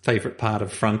everyone's favourite part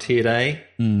of Frontier Day.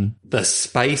 The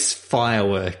space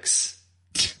fireworks.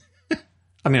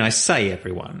 I mean, I say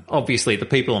everyone. Obviously, the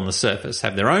people on the surface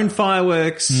have their own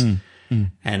fireworks,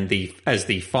 and as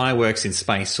the fireworks in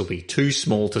space will be too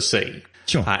small to see.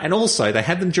 Sure. And also, they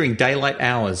have them during daylight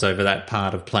hours over that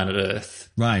part of planet Earth.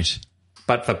 Right.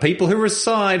 But for people who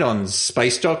reside on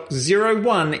Space Dock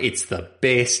 01, it's the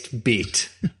best bit.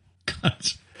 God.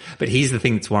 But here's the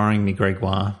thing that's worrying me,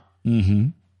 Gregoire. Mm-hmm.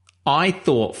 I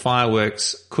thought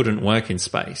fireworks couldn't work in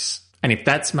space. And if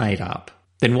that's made up,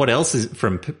 then what else is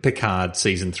from Picard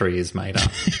Season 3 is made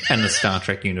up and the Star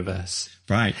Trek universe?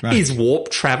 Right. Is warp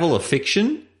travel a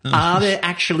fiction? Are there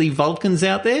actually Vulcans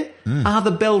out there? Are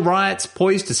the Bell riots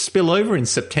poised to spill over in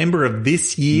September of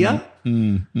this year?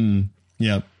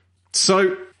 Yep.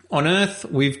 So on Earth,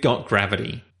 we've got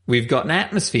gravity. We've got an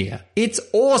atmosphere. It's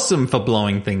awesome for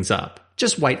blowing things up.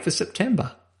 Just wait for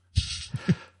September.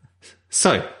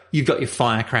 So you've got your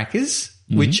firecrackers,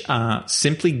 which are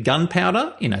simply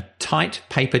gunpowder in a tight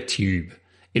paper tube.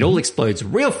 It all explodes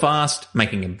real fast,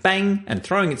 making a bang and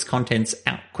throwing its contents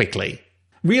out quickly.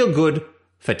 Real good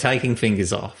for taking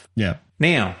fingers off. Yeah.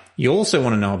 Now, you also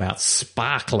want to know about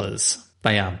sparklers.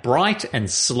 They are bright and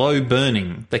slow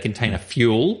burning. They contain a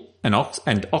fuel, an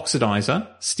oxidizer,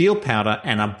 steel powder,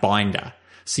 and a binder.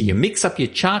 So you mix up your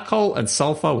charcoal and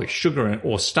sulfur with sugar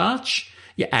or starch.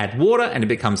 You add water and it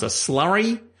becomes a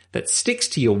slurry that sticks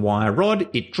to your wire rod.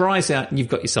 It dries out and you've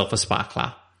got yourself a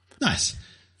sparkler. Nice.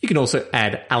 You can also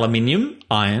add aluminium,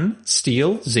 iron,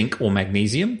 steel, zinc, or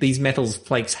magnesium. These metals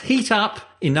flakes heat up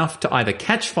enough to either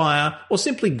catch fire or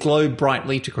simply glow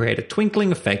brightly to create a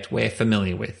twinkling effect we're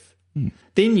familiar with.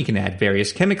 Then you can add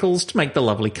various chemicals to make the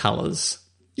lovely colours.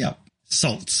 Yeah.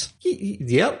 Salts.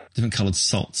 Yep. Different coloured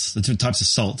salts. The different types of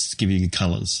salts give you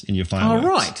colours in your fireworks. Oh,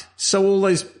 right.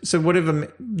 So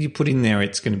whatever you put in there,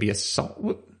 it's going to be a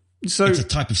salt. So it's a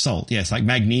type of salt, yes, like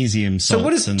magnesium salts. So what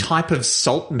does type of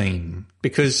salt mean?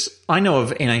 Because I know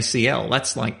of NaCl.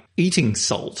 That's like eating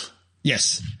salt.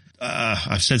 Yes.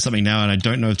 I've said something now and I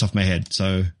don't know off the top of my head,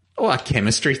 so... Oh, a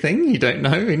chemistry thing you don't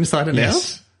know inside and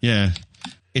out? Yeah.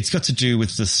 It's got to do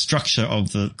with the structure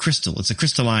of the crystal. It's a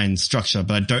crystalline structure,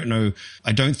 but I don't know.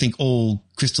 I don't think all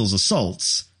crystals are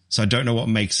salts, so I don't know what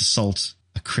makes a salt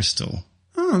a crystal.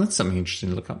 Oh, that's something interesting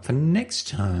to look up for next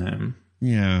time.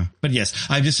 Yeah. But yes,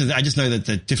 I just know that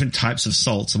the different types of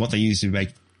salts and what they use to make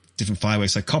different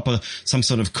fireworks. So copper, some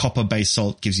sort of copper-based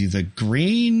salt gives you the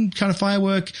green kind of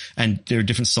firework, and there are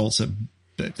different salts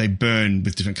that they burn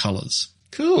with different colors.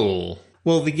 Cool.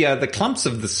 Well, the clumps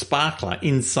of the sparkler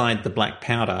inside the black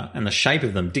powder and the shape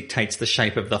of them dictates the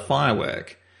shape of the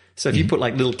firework. So if you put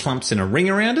like little clumps in a ring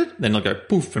around it, then it'll go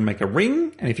poof and make a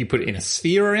ring. And if you put it in a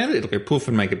sphere around it, it'll go poof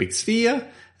and make a big sphere.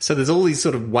 So there's all these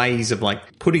sort of ways of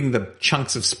like putting the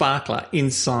chunks of sparkler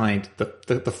inside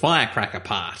the firecracker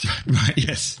part. Right,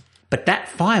 yes. But that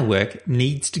firework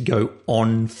needs to go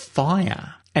on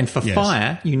fire. And for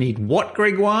fire, you need what,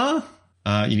 Gregoire?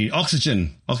 You need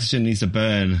oxygen. Oxygen needs to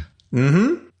burn. Mm-hmm.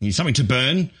 You need something to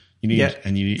burn. You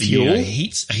need fuel,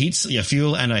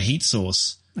 fuel and a heat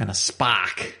source. And a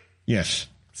spark. Yes.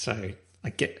 So I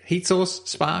get heat source,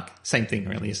 spark, same thing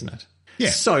really, isn't it?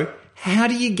 Yeah. So how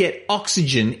do you get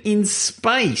oxygen in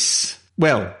space?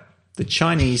 Well, the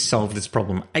Chinese solved this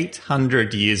problem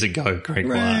 800 years ago,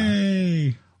 Gregoire.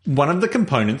 Hooray. One of the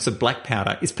components of black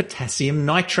powder is potassium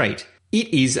nitrate.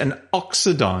 It is an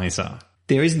oxidizer.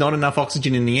 There is not enough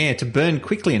oxygen in the air to burn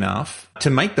quickly enough to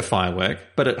make the firework,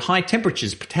 but at high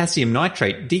temperatures, potassium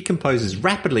nitrate decomposes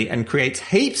rapidly and creates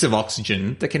heaps of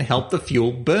oxygen that can help the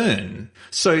fuel burn.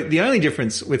 So the only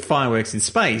difference with fireworks in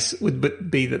space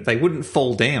would be that they wouldn't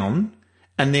fall down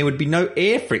and there would be no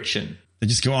air friction. They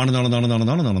just go on and on and on and on and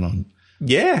on and on and on.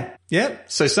 Yeah.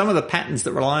 So some of the patterns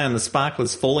that rely on the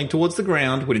sparklers falling towards the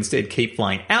ground would instead keep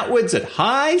flying outwards at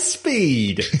high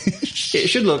speed. It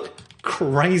should look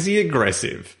crazy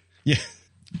aggressive. Yeah.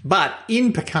 But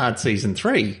in Picard Season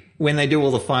 3, when they do all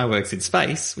the fireworks in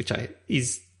space, which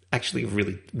is actually a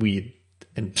really weird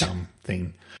and dumb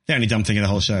thing. The only dumb thing in the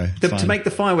whole show. To make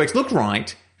the fireworks look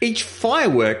right, each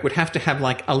firework would have to have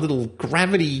like a little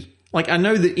gravity. Like I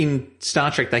know that in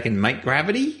Star Trek they can make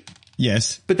gravity.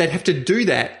 Yes. But they'd have to do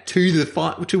that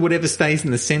to whatever stays in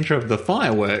the center of the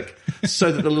firework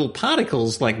so that the little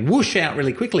particles like whoosh out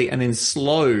really quickly and then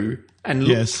slow and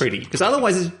look pretty. Because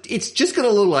otherwise it's just going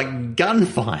to look like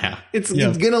gunfire. It's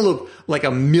going to look like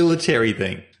a military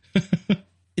thing.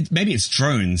 Maybe it's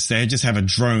drones. They just have a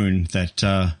drone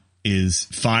that is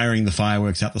firing the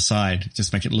fireworks out the side.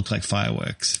 Just make it look like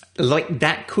fireworks. Like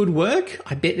that could work.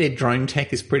 I bet their drone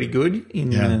tech is pretty good in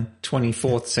the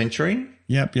 24th century.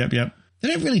 Yep. They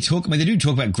don't really talk. I mean, they do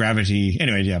talk about gravity.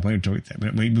 Anyway, we won't talk about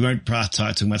that. We won't start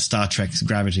talking about Star Trek's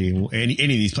gravity or any of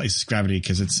these places' gravity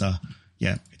because it's a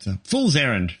fool's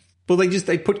errand. Well,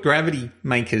 they put gravity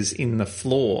makers in the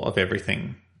floor of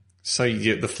everything, so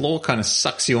the floor kind of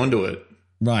sucks you onto it.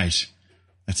 Right.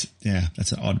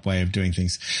 That's an odd way of doing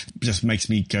things. It just makes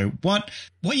me go, what?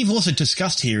 What you've also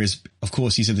discussed here is, of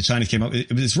course, you said the Chinese came up with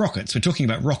this rockets. We're talking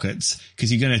about rockets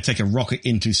because you're going to take a rocket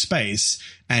into space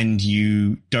and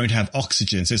you don't have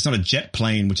oxygen. So it's not a jet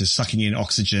plane which is sucking in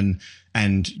oxygen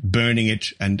and burning it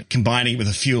and combining it with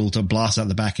a fuel to blast out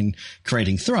the back and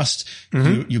creating thrust.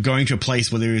 Mm-hmm. You're going to a place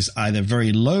where there is either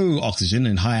very low oxygen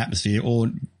in high atmosphere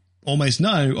or almost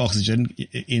no oxygen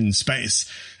in space.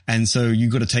 And so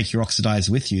you've got to take your oxidizer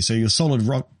with you. So your solid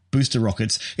booster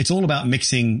rockets, it's all about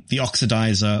mixing the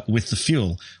oxidizer with the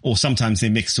fuel, or sometimes they're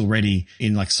mixed already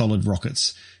in like solid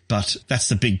rockets. But that's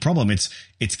the big problem.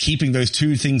 It's keeping those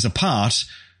two things apart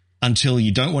until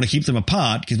you don't want to keep them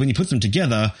apart, because when you put them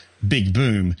together, big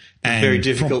boom. And very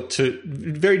difficult to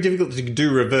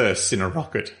do reverse in a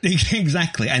rocket.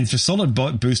 Exactly. And for solid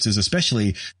boosters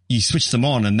especially, you switch them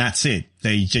on and that's it.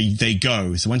 They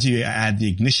go. So once you add the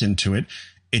ignition to it,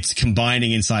 it's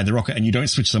combining inside the rocket and you don't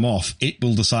switch them off. It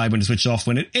will decide when to switch off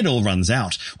when it all runs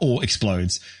out or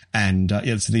explodes. And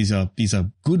so these are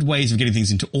good ways of getting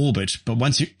things into orbit. But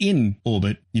once you're in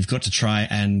orbit, you've got to try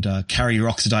and carry your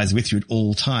oxidizer with you at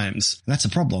all times. And that's a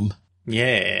problem.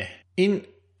 Yeah.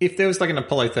 If there was like an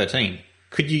Apollo 13,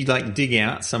 could you like dig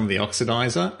out some of the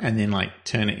oxidizer and then like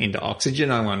turn it into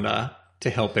oxygen, I wonder, to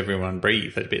help everyone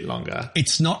breathe a bit longer?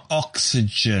 It's not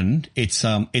oxygen. It's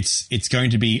going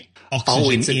to be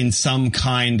oxygen in some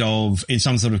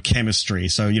sort of chemistry.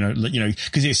 So,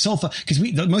 because it's sulfur, because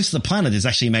most of the planet is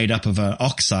actually made up of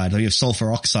oxide. You have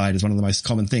sulfur oxide is one of the most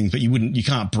common things, but you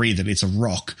can't breathe it. It's a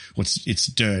rock. It's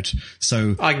dirt.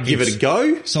 So I can give it a go.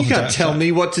 You can't tell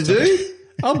me what to do.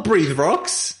 I'll breathe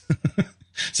rocks.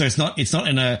 So it's not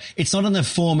in a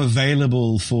form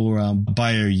available for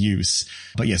bio use.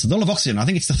 But yes, a lot of oxygen. I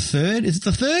think it's the third. Is it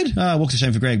the third? Walk of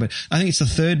shame for Greg, but I think it's the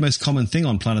third most common thing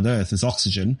on planet Earth is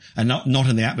oxygen, and not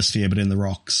in the atmosphere, but in the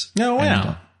rocks. Oh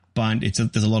wow! And,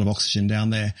 there's a lot of oxygen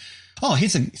down there. Oh,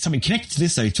 here's something connected to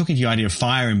this. So you're talking to your idea of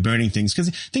fire and burning things,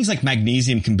 because things like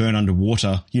magnesium can burn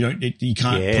underwater. You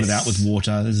can't put it out with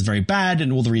water. This is very bad,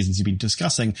 and all the reasons you've been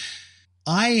discussing.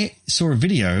 I saw a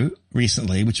video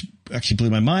recently, which actually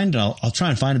blew my mind. I'll try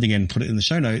and find it again and put it in the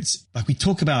show notes. Like we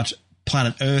talk about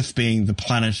planet Earth being the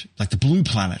planet, like the blue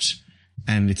planet,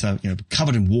 and it's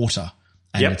covered in water,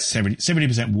 and it's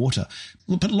 70% water.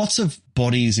 But lots of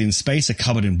bodies in space are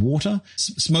covered in water.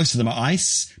 Most of them are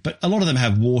ice, but a lot of them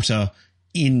have water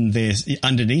in there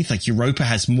underneath. Like Europa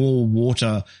has more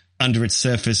water under its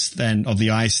surface of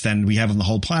the ice than we have on the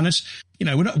whole planet.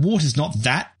 Water's not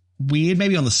that weird.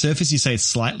 Maybe on the surface you say it's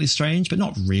slightly strange, but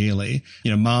not really.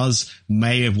 Mars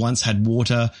may have once had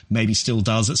water, maybe still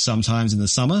does at some times in the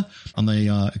summer on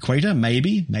the equator,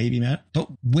 maybe, Matt. But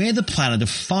we're the planet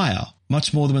of fire,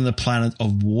 much more than the planet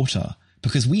of water,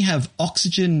 because we have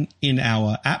oxygen in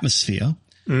our atmosphere.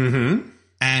 Mm-hmm.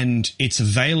 And it's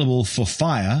available for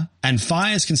fire, and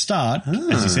fires can start,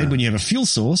 as you said, when you have a fuel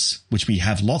source, which we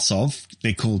have lots of.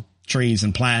 They're called trees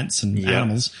and plants and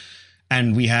animals.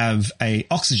 And we have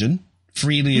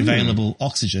freely available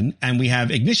oxygen, and we have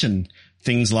ignition,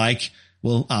 things like,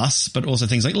 us, but also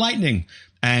things like lightning.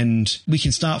 And we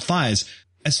can start fires.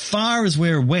 As far as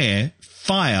we're aware,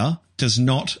 fire does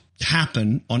not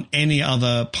happen on any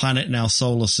other planet in our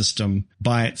solar system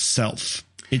by itself.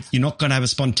 You're not going to have a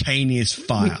spontaneous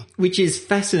fire. Which is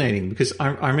fascinating, because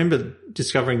I remember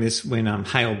discovering this when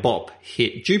Hale-Bopp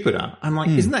hit Jupiter. I'm like,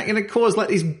 isn't that going to cause like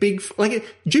this big,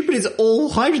 Jupiter's all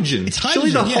hydrogen. It's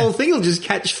hydrogen. Surely the whole thing will just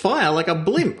catch fire like a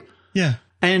blimp. Yeah.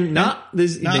 And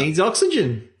it needs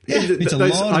oxygen. Yeah, it's a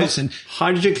lot of oxygen.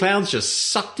 Hydrogen clouds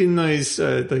just sucked in those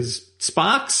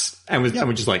sparks and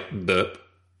we're just like, burp.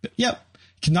 Yep.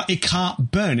 It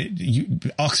can't burn.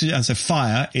 Oxygen as a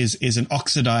fire is an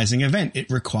oxidizing event. It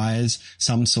requires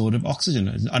some sort of oxygen,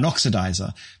 an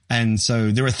oxidizer. And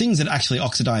so there are things that actually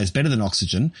oxidize better than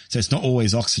oxygen. So it's not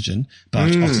always oxygen,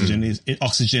 but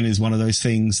oxygen is one of those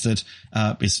things that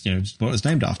is what it was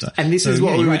named after. And this is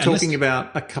what we were talking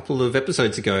about a couple of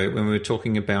episodes ago when we were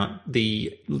talking about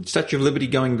the Statue of Liberty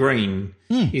going green.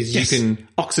 You can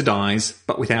oxidize,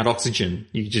 but without oxygen.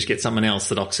 You just get someone else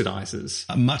that oxidizes.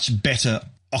 A much better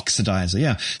oxidizer,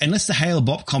 yeah. Unless the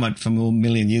Hale-Bopp comet from a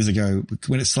million years ago,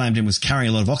 when it slammed in, was carrying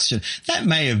a lot of oxygen, that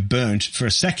may have burnt for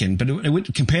a second, but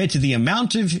compared to the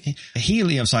amount of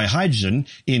hydrogen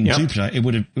in Jupiter, it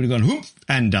would have gone whoop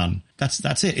and done.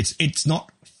 That's it. It's not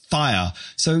fire.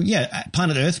 So yeah,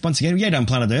 planet Earth, once again, done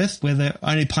planet Earth. We're the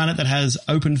only planet that has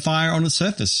open fire on its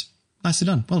surface. Nicely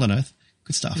done. Well done, Earth.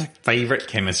 Good stuff. My favourite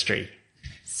chemistry.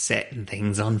 Setting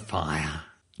things on fire.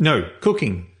 No,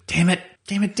 cooking. Damn it,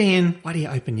 Dan. Why do you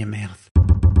open your mouth?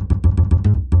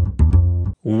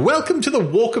 Welcome to the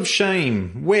Walk of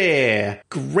Shame, where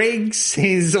Greg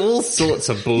says all sorts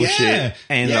of bullshit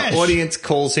and the audience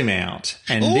calls him out.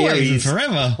 And there is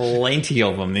forever. Plenty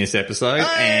of them this episode.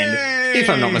 And if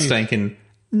I'm not mistaken,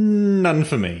 none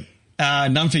for me.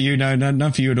 None for you. No,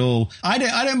 none for you at all. I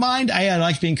don't mind. I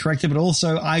like being corrected, but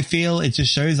also I feel it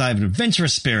just shows I have an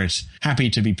adventurous spirit. Happy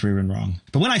to be proven wrong.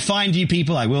 But when I find you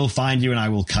people, I will find you and I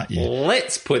will cut you.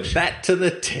 Let's put that to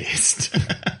the test.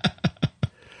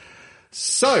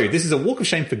 So, this is a Walk of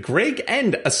Shame for Greg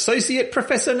and Associate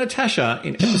Professor Natasha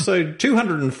in episode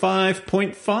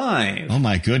 205.5. Oh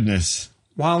my goodness.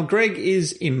 While Greg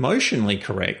is emotionally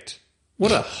correct,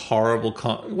 what a horrible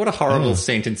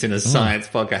sentence in a science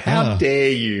podcast. How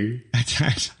dare you? I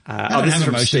don't have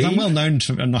emotions. I'm well known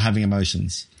for not having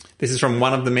emotions. This is from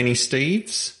one of the many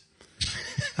Steves.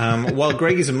 While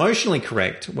Greg is emotionally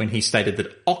correct when he stated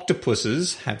that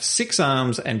octopuses have 6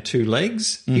 arms and 2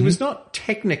 legs, he was not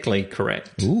technically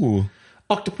correct. Ooh.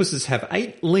 Octopuses have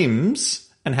 8 limbs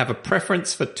and have a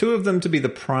preference for 2 of them to be the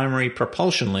primary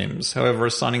propulsion limbs. However,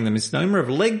 assigning the misnomer of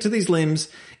leg to these limbs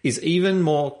is even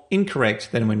more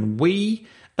incorrect than when we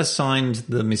assigned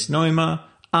the misnomer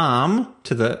arm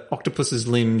to the octopus's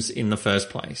limbs in the first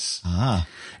place.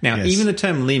 Now, yes. even the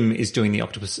term limb is doing the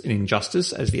octopus an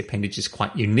injustice, as the appendage is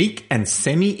quite unique and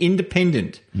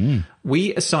semi-independent.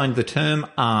 We assigned the term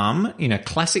arm in a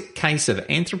classic case of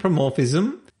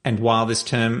anthropomorphism, and while this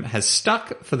term has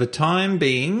stuck for the time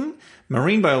being,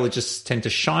 marine biologists tend to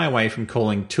shy away from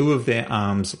calling 2 of their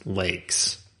arms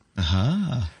legs.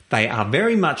 They are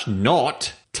very much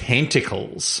not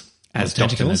tentacles, as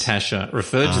Dr. Natasha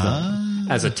referred to them,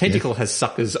 as a tentacle has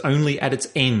suckers only at its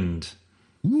end.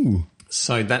 Ooh.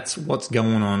 So that's what's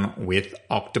going on with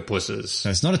octopuses. So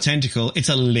it's not a tentacle, it's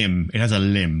a limb. It has a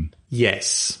limb.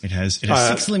 Yes. It has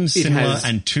 6 limbs similar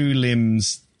and 2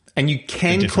 limbs. And you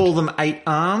can call them 8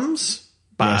 arms,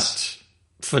 but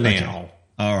for now.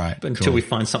 All right. Until we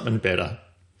find something better.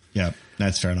 Yeah,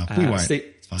 that's fair enough. We won't.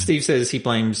 Steve says he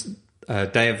blames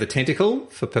Day of the Tentacle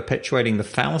for perpetuating the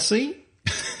fallacy.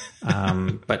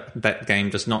 But that game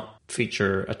does not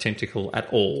feature a tentacle at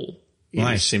all. It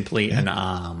is simply an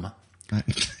arm.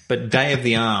 But Day of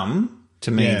the Arm,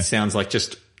 to me, sounds like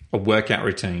just a workout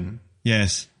routine.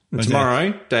 Yes. And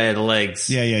tomorrow, Day of the Legs.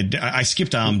 Yeah. I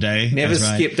skipped Arm Day. Never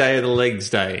skip Day of the Legs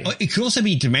Day. Oh, it could also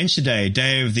be Dementia Day,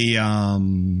 Day of the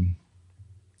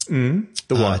The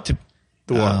what?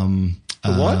 The what?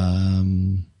 The what?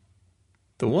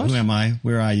 The what? Who am I?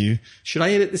 Where are you? Should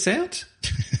I edit this out?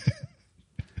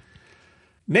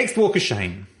 Next walk of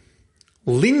shame.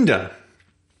 Linda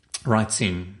writes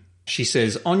in. She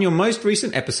says, on your most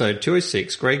recent episode,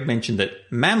 206, Greg mentioned that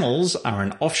mammals are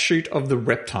an offshoot of the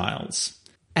reptiles.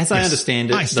 As I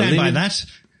understand it... I stand by that.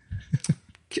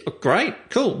 Great.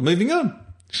 Cool. Moving on.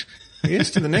 Yes,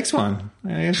 to the next one.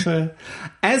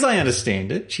 As I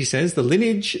understand it, she says, the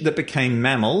lineage that became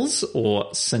mammals, or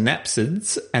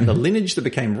synapsids, and the lineage that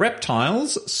became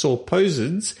reptiles,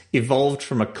 sauropods, evolved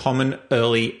from a common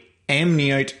early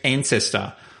amniote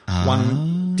ancestor.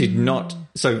 One did not...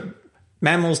 So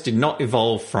mammals did not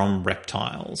evolve from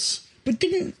reptiles. But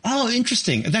didn't... Oh,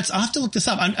 interesting. I have to look this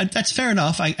up. That's fair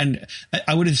enough. I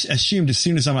would have assumed as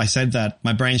soon as I said that,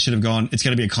 my brain should have gone, it's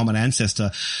going to be a common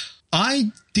ancestor.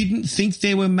 I didn't think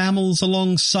there were mammals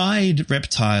alongside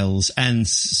reptiles and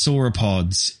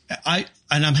sauropods.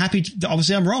 And I'm happy to,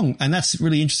 obviously I'm wrong. And that's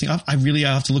really interesting. I really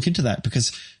have to look into that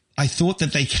because I thought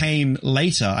that they came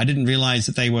later. I didn't realize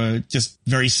that they were just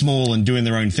very small and doing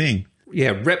their own thing.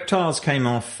 Yeah, reptiles came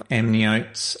off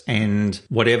amniotes and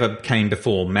whatever came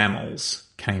before mammals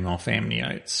came off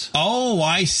amniotes. Oh,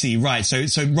 I see. Right. So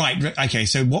right. Okay.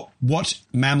 So what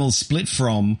mammals split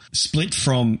from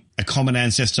a common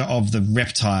ancestor of the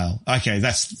reptile. Okay.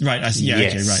 That's right.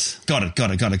 Yes. Okay. Right.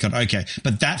 Got it. Okay.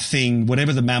 But that thing,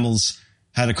 whatever the mammals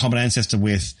had a common ancestor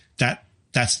with,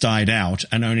 that's died out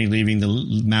and only leaving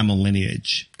the mammal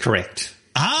lineage. Correct.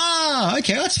 Ah,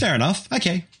 okay. That's fair enough.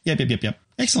 Okay. Yep.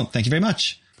 Excellent. Thank you very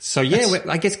much. So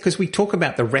I guess because we talk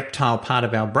about the reptile part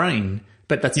of our brain,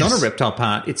 but that's not a reptile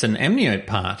part. It's an amniote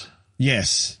part.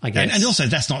 Yes. I guess. And also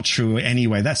that's not true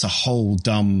anyway. That's a whole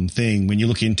dumb thing. When you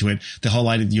look into it, the whole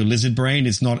idea of your lizard brain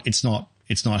it's not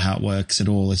how it works at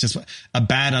all. It's just a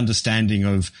bad understanding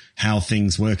of how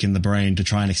things work in the brain to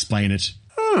try and explain it.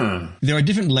 There are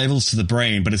different levels to the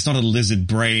brain, but it's not a lizard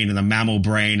brain and a mammal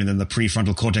brain and then the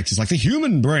prefrontal cortex is like the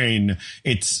human brain.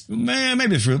 It's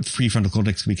maybe the prefrontal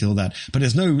cortex we call that, but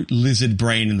there's no lizard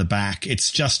brain in the back. It's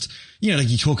just, like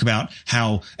you talk about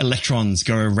how electrons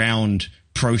go around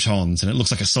protons and it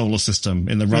looks like a solar system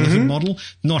in the Rutherford model.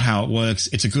 Not how it works.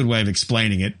 It's a good way of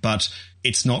explaining it, but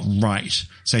it's not right.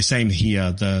 So same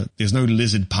here. There's no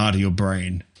lizard part of your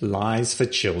brain. Lies for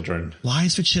children.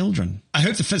 Lies for children. I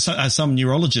hope that some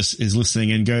neurologist is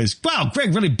listening and goes, wow,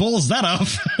 Greg really balls that up.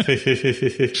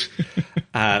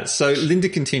 So Linda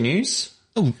continues.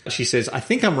 Oh. She says, I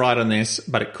think I'm right on this,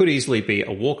 but it could easily be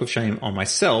a walk of shame on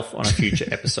myself on a future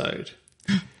episode.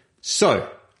 So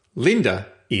Linda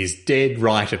is dead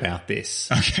right about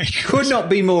this. Okay. Could not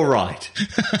be more right.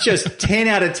 Just 10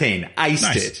 out of 10.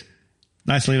 Aced it.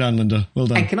 Nicely done, Linda. Well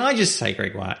done. And can I just say,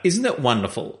 Gregoire, isn't it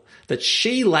wonderful that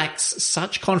she lacks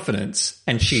such confidence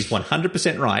and she's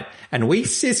 100% right, and we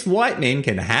cis white men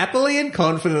can happily and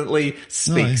confidently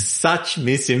speak such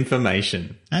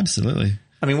misinformation? Absolutely.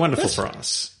 I mean, wonderful for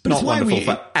us. Not wonderful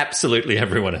for absolutely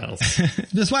everyone else.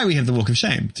 That's why we have the walk of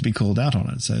shame, to be called out on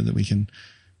it so that we can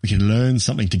learn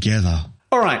something together.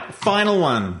 All right, final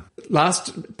one.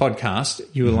 Last podcast,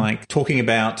 you were like talking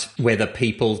about whether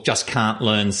people just can't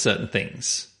learn certain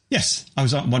things. Yes, I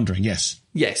was wondering, yes.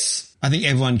 Yes. I think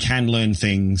everyone can learn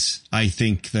things. I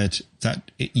think that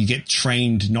you get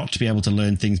trained not to be able to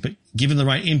learn things, but given the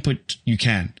right input, you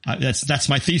can. That's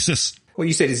my thesis. What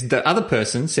you said is the other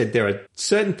person said there are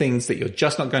certain things that you're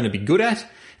just not going to be good at,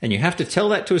 and you have to tell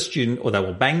that to a student or they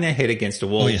will bang their head against a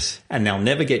wall and they'll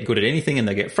never get good at anything and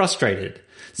they'll get frustrated.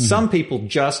 Some people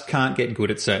just can't get good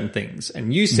at certain things.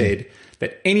 And you said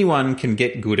that anyone can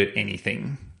get good at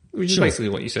anything, which is basically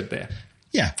what you said there.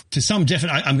 Yeah, to some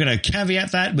I'm going to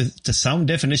caveat that with to some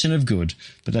definition of good,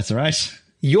 but that's all right.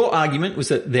 Your argument was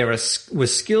that there were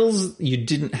skills you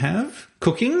didn't have,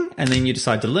 cooking, and then you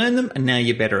decide to learn them, and now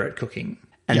you're better at cooking.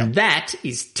 And that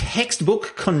is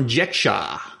textbook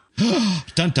conjecture.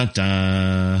 Dun, dun,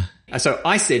 dun. So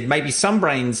I said maybe some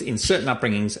brains in certain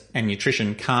upbringings and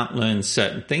nutrition can't learn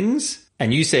certain things.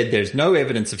 And you said there's no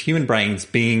evidence of human brains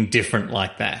being different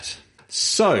like that.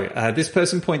 So this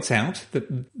person points out that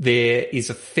there is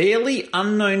a fairly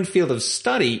unknown field of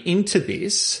study into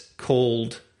this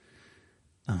called...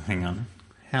 Oh, hang on.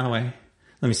 Let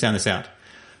me sound this out.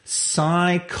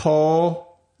 Psychology.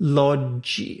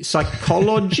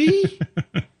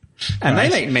 And they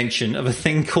make mention of a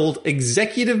thing called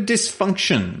executive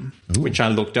dysfunction, which I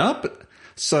looked up.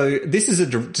 So this is a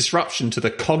disruption to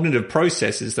the cognitive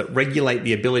processes that regulate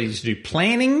the ability to do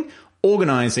planning,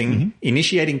 organizing,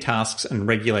 initiating tasks, and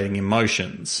regulating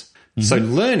emotions. So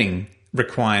learning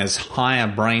requires higher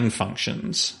brain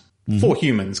functions for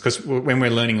humans, because when we're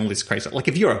learning all this crazy, like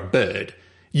if you're a bird,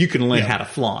 you can learn how to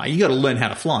fly. You got to learn how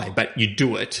to fly, but you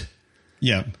do it.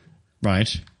 Yeah.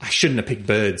 Right. I shouldn't have picked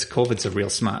birds. Corvids are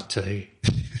real smart too.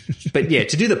 But yeah,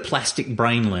 to do the plastic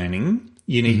brain learning,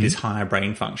 you need this higher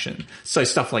brain function. So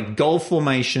stuff like goal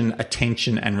formation,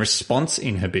 attention, and response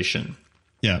inhibition.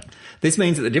 Yeah. This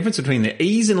means that the difference between the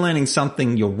ease in learning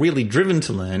something you're really driven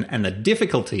to learn and the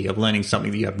difficulty of learning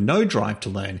something that you have no drive to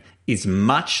learn is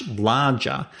much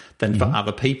larger than for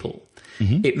other people.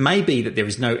 It may be that there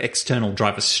is no external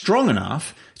driver strong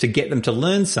enough to get them to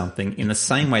learn something in the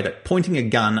same way that pointing a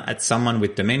gun at someone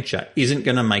with dementia isn't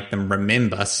going to make them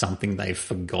remember something they've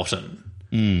forgotten.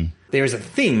 There is a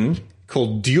thing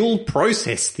called dual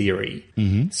process theory.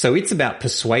 So it's about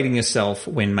persuading yourself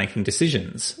when making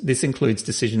decisions. This includes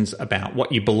decisions about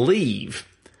what you believe.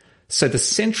 So the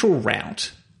central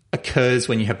route occurs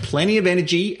when you have plenty of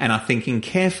energy and are thinking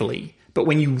carefully. But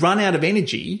when you run out of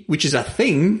energy, which is a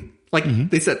thing, like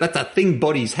that's a thing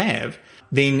bodies have,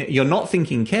 then you're not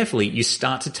thinking carefully. You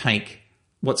start to take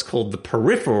what's called the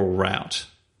peripheral route.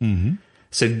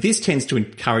 So this tends to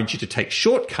encourage you to take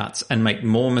shortcuts and make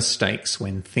more mistakes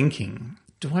when thinking.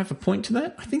 Do I have a point to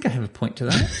that? I think I have a point to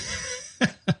that.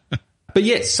 But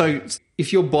yes, so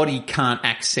if your body can't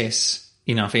access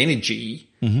enough energy,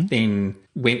 then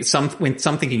when some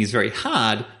thinking is very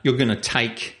hard, you're going to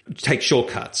take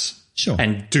shortcuts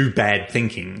and do bad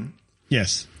thinking.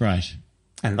 Yes, right.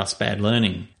 And thus bad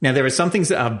learning. Now, there are some things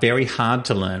that are very hard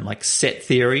to learn, like set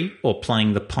theory or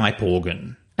playing the pipe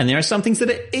organ. And there are some things that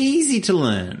are easy to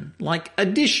learn, like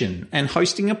addition and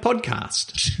hosting a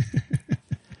podcast.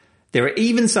 There are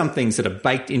even some things that are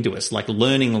baked into us, like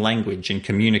learning language and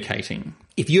communicating.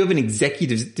 If you have an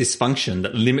executive dysfunction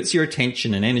that limits your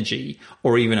attention and energy,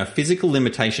 or even a physical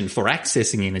limitation for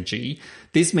accessing energy,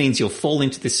 this means you'll fall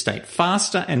into this state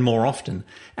faster and more often,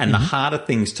 and the harder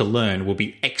things to learn will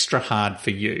be extra hard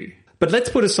for you. But let's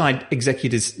put aside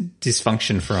executive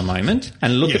dysfunction for a moment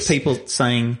and look at people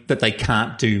saying that they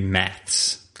can't do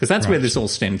maths, because that's where this all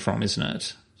stemmed from, isn't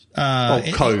it?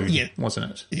 Code,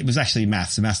 wasn't it? It was actually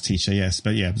maths, a maths teacher, yes.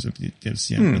 But yeah,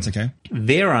 it's okay.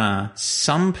 There are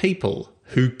some people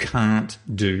who can't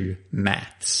do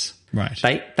maths. Right.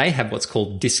 They have what's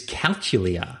called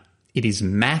dyscalculia. It is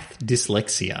math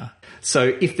dyslexia.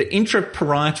 So if the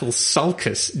intraparietal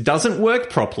sulcus doesn't work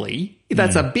properly, if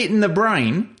that's a bit in the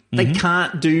brain, they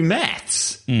can't do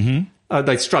maths.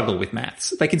 They struggle with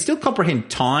maths. They can still comprehend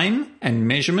time and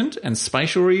measurement and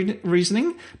spatial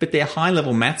reasoning, but their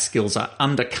high-level math skills are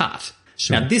undercut.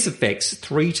 Now, this affects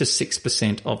 3 to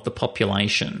 6% of the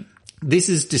population. This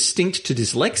is distinct to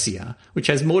dyslexia, which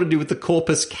has more to do with the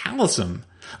corpus callosum.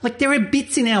 Like, there are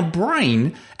bits in our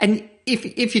brain, and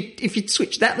if you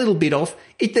switch that little bit off,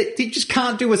 it just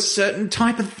can't do a certain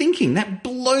type of thinking. That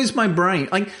blows my brain.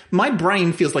 Like, my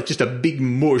brain feels like just a big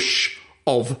mush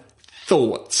of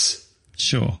thoughts.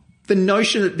 Sure. The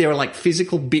notion that there are like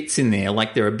physical bits in there,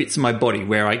 like there are bits of my body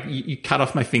where you cut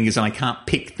off my fingers and I can't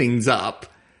pick things up,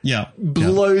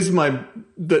 blows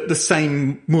the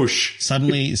same mush.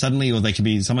 Suddenly,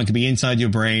 or someone could be inside your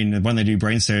brain. And when they do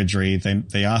brain surgery,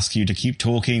 they ask you to keep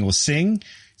talking or sing,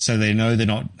 so they know they're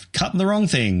not cutting the wrong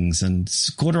things and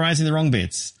cauterizing the wrong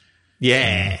bits.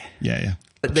 Yeah.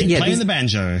 Keep playing the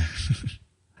banjo.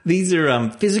 These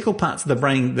are physical parts of the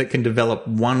brain that can develop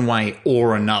one way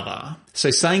or another.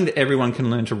 So saying that everyone can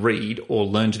learn to read or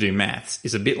learn to do maths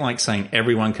is a bit like saying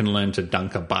everyone can learn to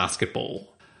dunk a basketball.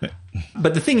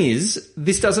 But the thing is,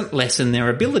 this doesn't lessen their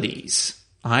abilities.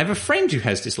 I have a friend who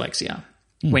has dyslexia.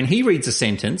 When he reads a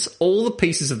sentence, all the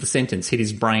pieces of the sentence hit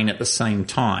his brain at the same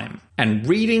time. And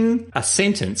reading a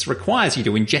sentence requires you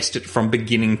to ingest it from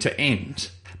beginning to end.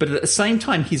 But at the same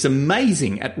time, he's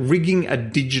amazing at rigging a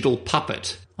digital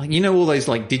puppet. Like, you know, all those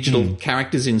like digital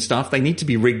characters and stuff, they need to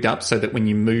be rigged up so that when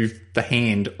you move the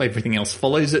hand, everything else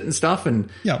follows it and stuff.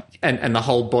 And the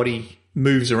whole body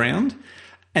moves around.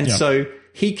 And so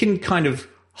he can kind of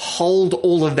hold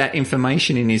all of that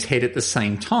information in his head at the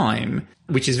same time,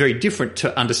 which is very different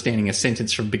to understanding a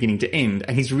sentence from beginning to end.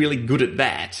 And he's really good at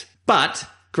that. But,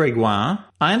 Gregoire,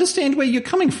 I understand where you're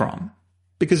coming from,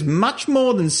 because much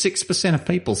more than 6% of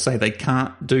people say they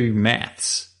can't do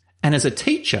maths. And as a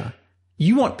teacher,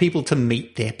 you want people to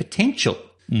meet their potential.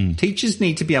 Teachers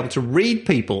need to be able to read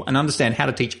people and understand how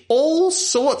to teach all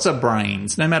sorts of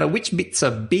brains, no matter which bits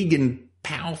are big and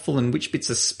powerful and which bits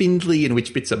are spindly and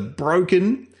which bits are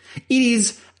broken. It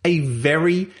is a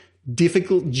very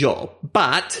difficult job,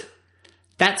 but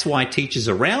that's why teachers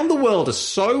around the world are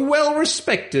so well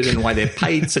respected and why they're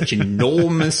paid such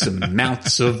enormous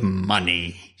amounts of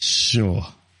money. Sure.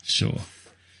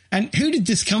 And who did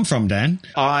this come from, Dan?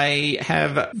 I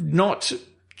have not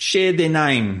shared their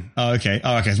name. Oh, okay.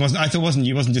 I thought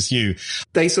it wasn't just you.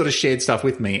 They sort of shared stuff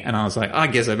with me, and I was like, I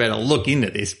guess I better look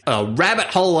into this. A rabbit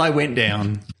hole I went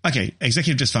down. Okay,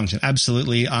 executive dysfunction.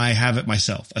 Absolutely, I have it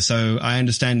myself. So I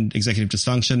understand executive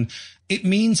dysfunction. It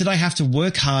means that I have to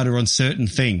work harder on certain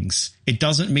things. It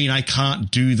doesn't mean I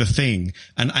can't do the thing.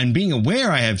 And being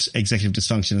aware I have executive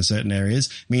dysfunction in certain areas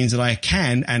means that I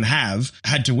can and have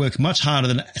had to work much harder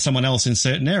than someone else in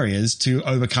certain areas to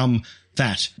overcome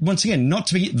that. Once again, not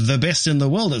to be the best in the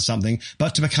world at something,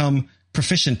 but to become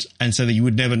proficient, and so that you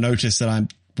would never notice that I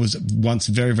was once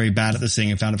very, very bad at this thing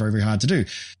and found it very, very hard to do.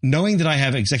 Knowing that I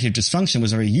have executive dysfunction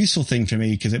was a very useful thing for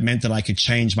me, because it meant that I could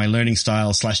change my learning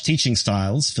style / teaching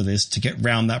styles for this to get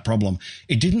round that problem.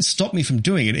 It didn't stop me from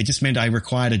doing it. It just meant I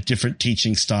required a different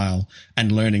teaching style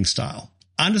and learning style.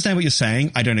 I understand what you're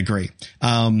saying. I don't agree.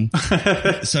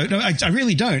 So no, I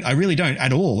really don't. I really don't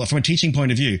at all from a teaching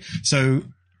point of view. So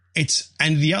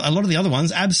a lot of the other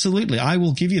ones, absolutely. I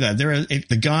will give you that.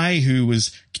 The guy who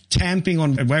was tamping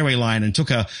on a railway line and took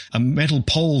a metal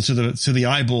pole to the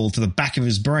eyeball, to the back of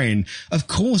his brain. Of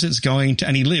course it's going to,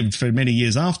 and he lived for many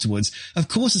years afterwards. Of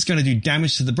course it's going to do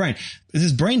damage to the brain. This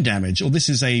is brain damage, or this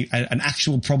is an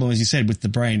actual problem, as you said, with the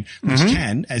brain, which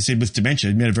can, as I said with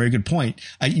dementia, you made a very good point.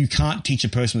 You can't teach a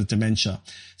person with dementia.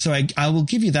 So I will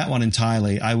give you that one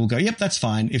entirely. I will go, yep, that's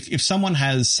fine. If someone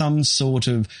has some sort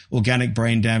of organic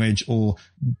brain damage or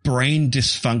brain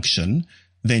dysfunction,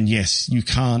 then yes, you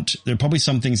can't. There are probably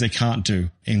some things they can't do.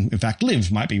 In fact,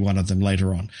 live might be one of them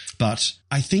later on. But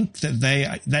I think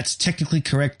that that's technically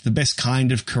correct, the best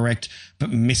kind of correct,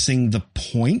 but missing the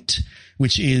point,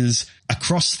 which is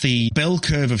across the bell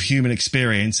curve of human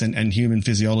experience and human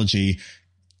physiology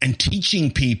and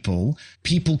teaching people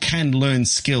can learn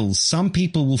skills. Some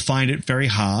people will find it very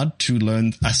hard to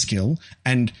learn a skill,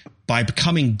 and by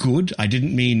becoming good, I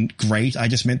didn't mean great. I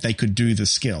just meant they could do the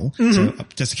skill. So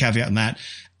just a caveat on that.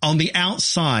 On the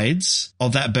outsides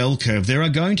of that bell curve, there are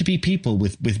going to be people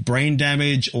with brain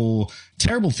damage or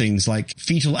terrible things like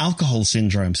fetal alcohol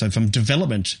syndrome. So from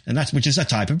development, and which is a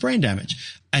type of brain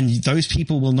damage. And those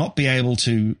people will not be able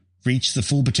to reach the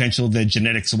full potential of their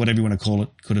genetics or whatever you want to call it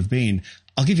could have been.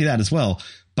 I'll give you that as well.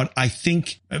 But I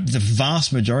think the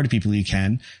vast majority of people you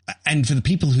can, and for the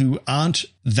people who aren't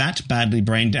that badly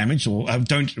brain damaged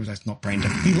that's not brain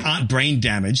damaged, people aren't brain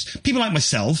damaged, people like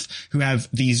myself who have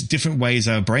these different ways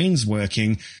our brains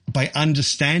working, by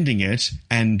understanding it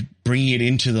and bringing it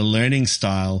into the learning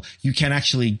style, you can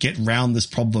actually get round this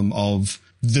problem of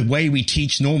the way we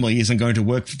teach normally isn't going to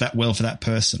work that well for that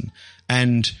person.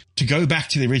 And to go back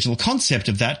to the original concept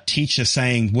of that teacher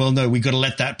saying, well, no, we've got to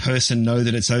let that person know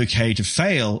that it's okay to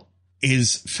fail,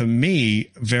 is for me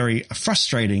very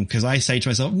frustrating, because I say to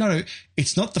myself, no,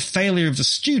 it's not the failure of the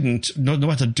student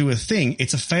not to do a thing.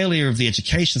 It's a failure of the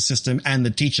education system and the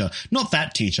teacher, not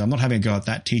that teacher. I'm not having a go at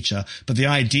that teacher, but the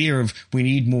idea of we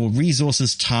need more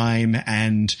resources, time,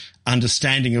 and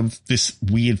understanding of this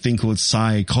weird thing called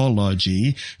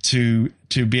psychology to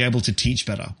be able to teach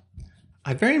better.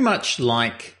 I very much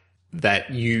like that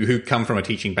you who come from a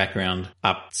teaching background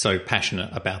are so passionate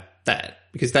about that,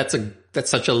 because that's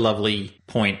such a lovely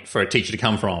point for a teacher to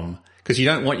come from, because you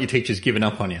don't want your teachers giving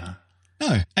up on you.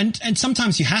 No, and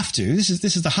sometimes you have to. This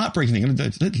is the heartbreaking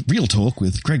thing. Real talk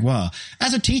with Gregoire.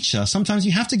 As a teacher, sometimes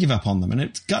you have to give up on them, and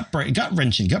it's gut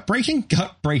wrenching,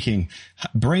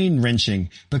 brain wrenching,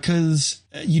 because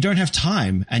you don't have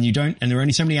time, and there are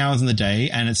only so many hours in the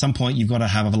day, and at some point you've got to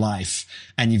have a life,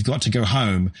 and you've got to go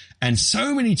home. And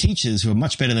so many teachers who are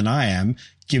much better than I am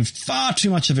give far too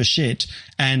much of a shit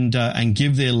and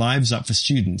give their lives up for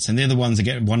students. And they're the ones that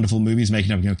get wonderful movies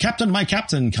making up, Captain, my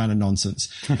captain kind of nonsense.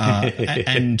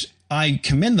 And I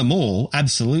commend them all,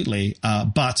 absolutely.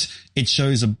 But it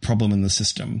shows a problem in the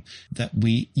system that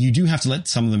you do have to let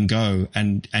some of them go,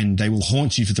 and they will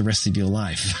haunt you for the rest of your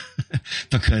life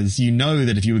because you know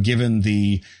that if you were given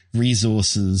the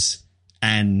resources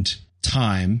and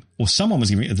time, or someone was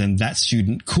giving it, then that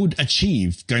student could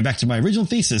achieve. Going back to my original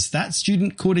thesis, that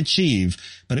student could achieve,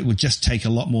 but it would just take a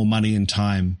lot more money and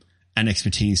time and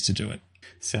expertise to do it.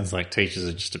 Sounds like teachers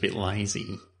are just a bit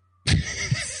lazy.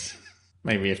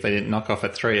 Maybe if they didn't knock off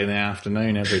at 3 in the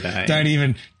afternoon every day. Don't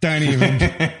even.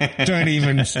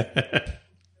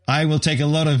 I will take a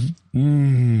lot of.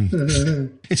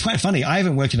 It's quite funny. I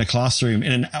haven't worked in a classroom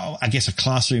a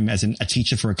classroom as a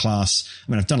teacher for a class.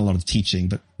 I mean, I've done a lot of teaching,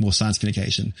 but more science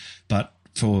communication. But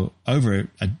for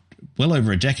well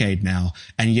over a decade now,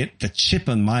 and yet the chip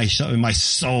on my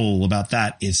soul about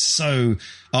that is so.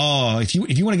 Oh, if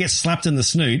you want to get slapped in the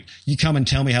snoot, you come and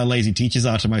tell me how lazy teachers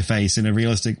are to my face in a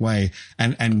realistic way,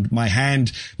 and my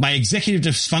executive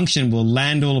dysfunction will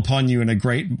land all upon you in a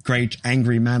great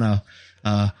angry manner.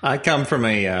 I come from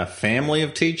a family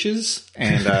of teachers,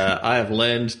 and I have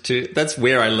learned that's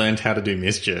where I learned how to do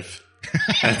mischief.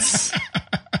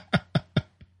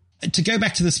 To go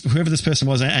back to this, whoever this person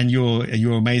was and your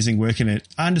amazing work in it,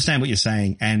 I understand what you're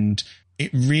saying, and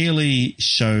it really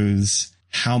shows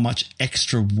how much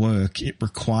extra work it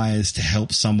requires to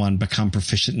help someone become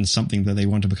proficient in something that they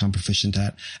want to become proficient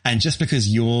at. And just because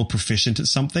you're proficient at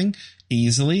something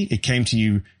easily, it came to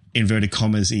you, inverted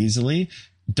commas, easily,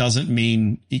 doesn't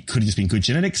mean it could have just been good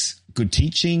genetics, good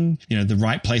teaching, the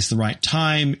right place, the right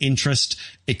time, interest.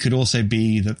 It could also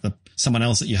be that someone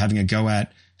else that you're having a go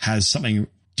at has something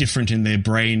different in their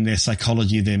brain, their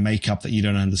psychology, their makeup that you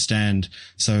don't understand.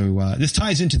 So this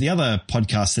ties into the other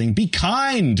podcast thing. Be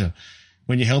kind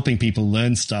when you're helping people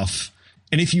learn stuff.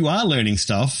 And if you are learning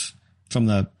stuff from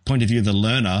the point of view of the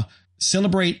learner,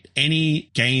 celebrate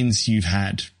any gains you've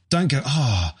had. Don't go,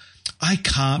 I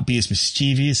can't be as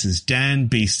mischievous as Dan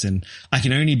Beeston. I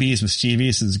can only be as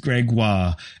mischievous as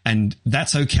Gregoire. And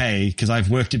that's okay, because I've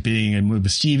worked at being a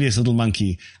mischievous little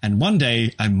monkey. And one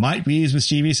day I might be as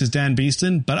mischievous as Dan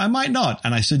Beeston, but I might not.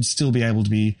 And I should still be able to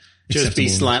be acceptable. Just be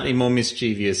slightly more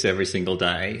mischievous every single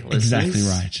day. Listeners. Exactly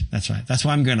right. That's right. That's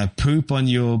why I'm going to poop on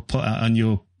your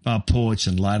porch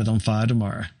and light it on fire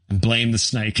tomorrow and blame the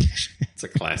snake. It's a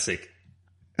classic.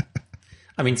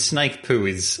 I mean, snake poo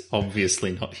is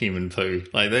obviously not human poo.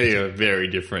 Like, they are very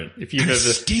different. If you've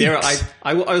ever,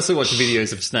 I also watch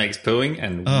videos of snakes pooing,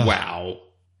 and wow.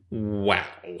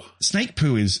 Snake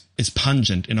poo is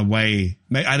pungent in a way.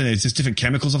 I don't know. It's just different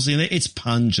chemicals obviously in there. It's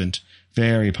pungent,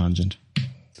 very pungent.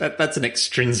 That's an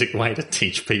extrinsic way to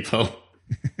teach people.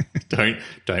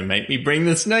 Don't make me bring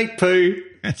the snake poo.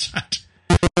 That's right.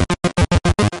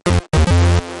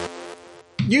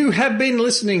 You have been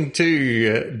listening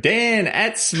to Dan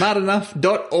at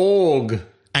smartenough.org.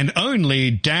 And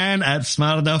only Dan at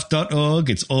smartenough.org.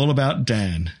 It's all about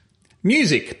Dan.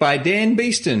 Music by Dan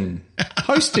Beeston.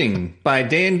 Hosting by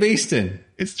Dan Beeston.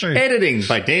 It's true. Editing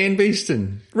by Dan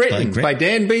Beeston. Written by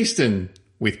Dan Beeston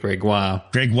with Gregoire.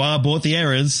 Gregoire bought the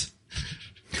errors.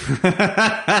 You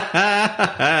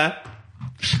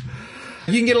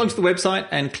can get along to the website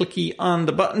and clicky on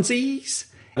the buttonsies.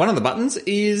 One of the buttons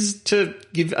is to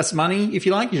give us money, if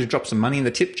you like. You should drop some money in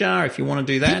the tip jar if you want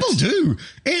to do that. People do.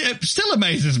 It still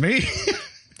amazes me.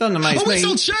 Doesn't amaze me. We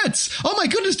sold shirts. Oh my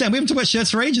goodness, Dan. We haven't talked about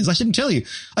shirts for ages. I shouldn't tell you.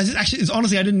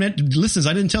 Honestly, I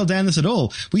didn't tell Dan this at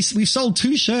all. We've sold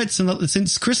 2 shirts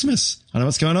since Christmas. I don't know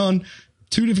what's going on.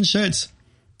 2 different shirts.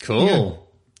 Cool. Yeah.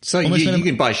 So you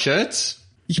can buy shirts.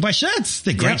 You can buy shirts.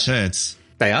 They're great shirts.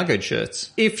 They are good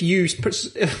shirts. If you,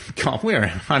 God,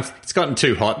 it's gotten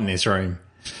too hot in this room.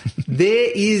 There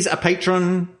is a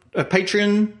Patreon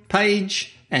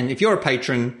page, and if you're a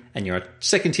patron and you're a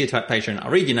second tier type patron, I'll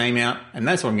read your name out, and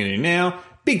that's what I'm going to do now.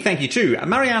 Big thank you to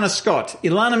Mariana Scott,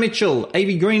 Ilana Mitchell,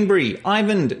 Avi Greenbury,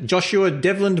 Ivan, Joshua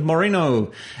Devland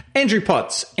Moreno, Andrew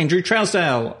Potts, Andrew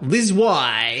Trousdale, Liz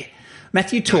Y,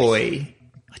 Matthew Toy.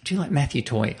 I do like Matthew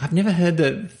Toy. I've never heard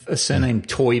a surname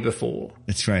Toy before.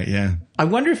 That's right, yeah. I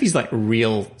wonder if he's like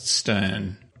real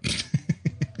stern.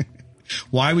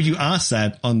 Why would you ask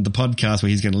that on the podcast where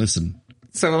he's going to listen?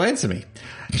 So answer me.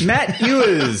 Matt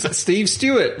Ewers, Steve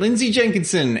Stewart, Lindsay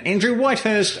Jenkinson, Andrew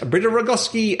Whitehurst, Britta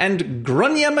Rogoski, and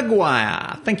Grania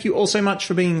Maguire. Thank you all so much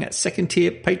for being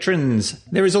second-tier patrons.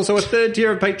 There is also a third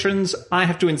tier of patrons. I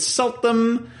have to insult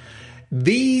them.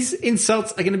 These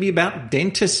insults are going to be about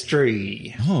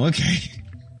dentistry. Oh, okay.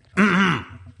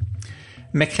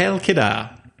 Mikhail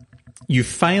Kidar, you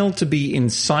fail to be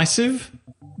incisive,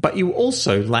 but you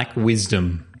also lack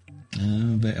wisdom.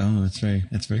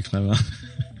 That's very clever.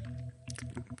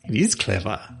 It is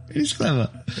clever. It is clever.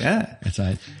 Yeah. That's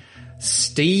right.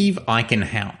 Steve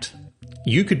Eichenhout,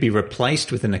 you could be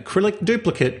replaced with an acrylic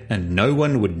duplicate and no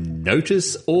one would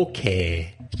notice or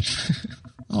care.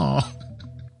 Oh.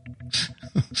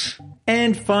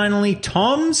 And finally,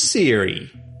 Tom Seary,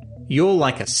 you're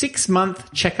like a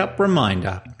 6-month checkup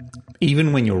reminder.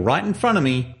 Even when you're right in front of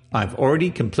me, I've already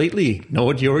completely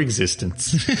ignored your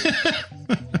existence.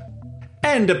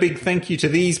 And a big thank you to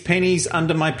these pennies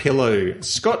under my pillow.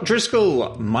 Scott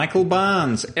Driscoll, Michael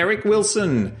Barnes, Eric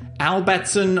Wilson, Al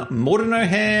Batson, Morden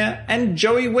O'Hare, and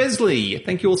Joey Wesley.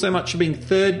 Thank you all so much for being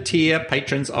third-tier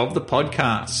patrons of the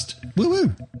podcast.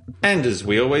 Woo-woo. And as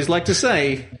we always like to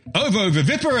say...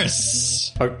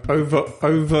 Ovoviviparous!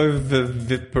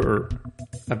 Ovovivipar...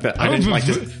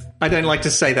 I don't like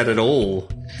to say that at all.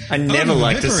 I never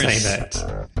like to say that.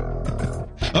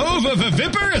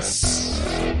 Ovoviviparous!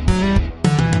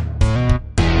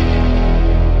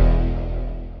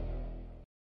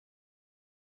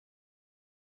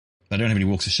 I don't have any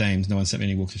walks of shame. No one sent me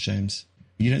any walks of shames.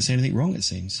 You don't say anything wrong, it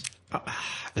seems.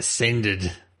 I've ascended.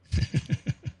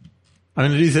 I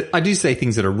mean, I do say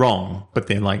things that are wrong, but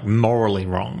they're like morally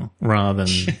wrong rather than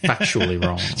factually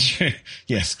wrong. True.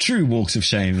 Yes, true walks of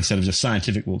shame instead of just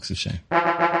scientific walks of shame. We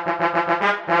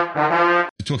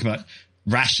talk about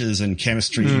rashes and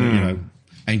chemistry, and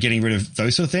getting rid of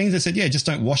those sort of things. They said, yeah, just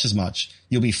don't wash as much.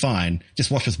 You'll be fine.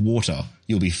 Just wash with water.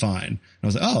 You'll be fine. And I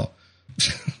was like, oh,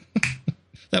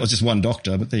 that was just one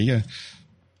doctor, but there you go.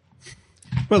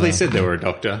 Well, they said they were a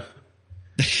doctor.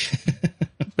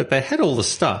 But they had all the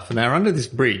stuff, and they were under this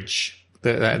bridge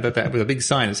that with a big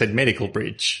sign that said medical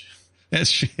bridge. That's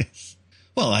true.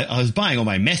 Well, I was buying all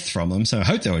my meth from them, so I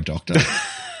hope they were a doctor.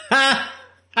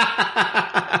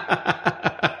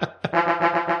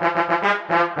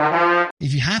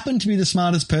 If you happen to be the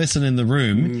smartest person in the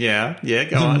room, go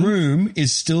on. The room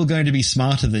is still going to be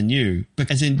smarter than you.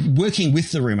 As in, working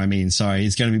with the room,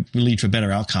 is going to lead to a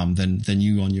better outcome than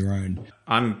you on your own.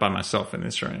 I'm by myself in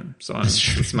this room, so I'm the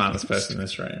smartest person in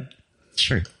this room.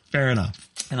 True. Fair enough.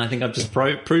 And I think I've just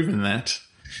proven that.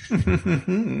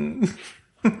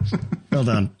 Well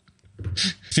done.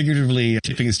 Figuratively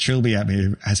tipping his trilby at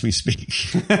me as we speak.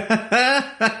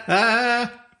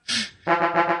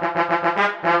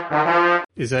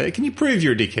 Can you prove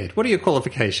you're a dickhead? What are your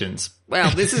qualifications?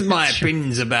 Well, this is my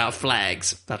opinions about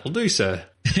flags. That'll do, sir.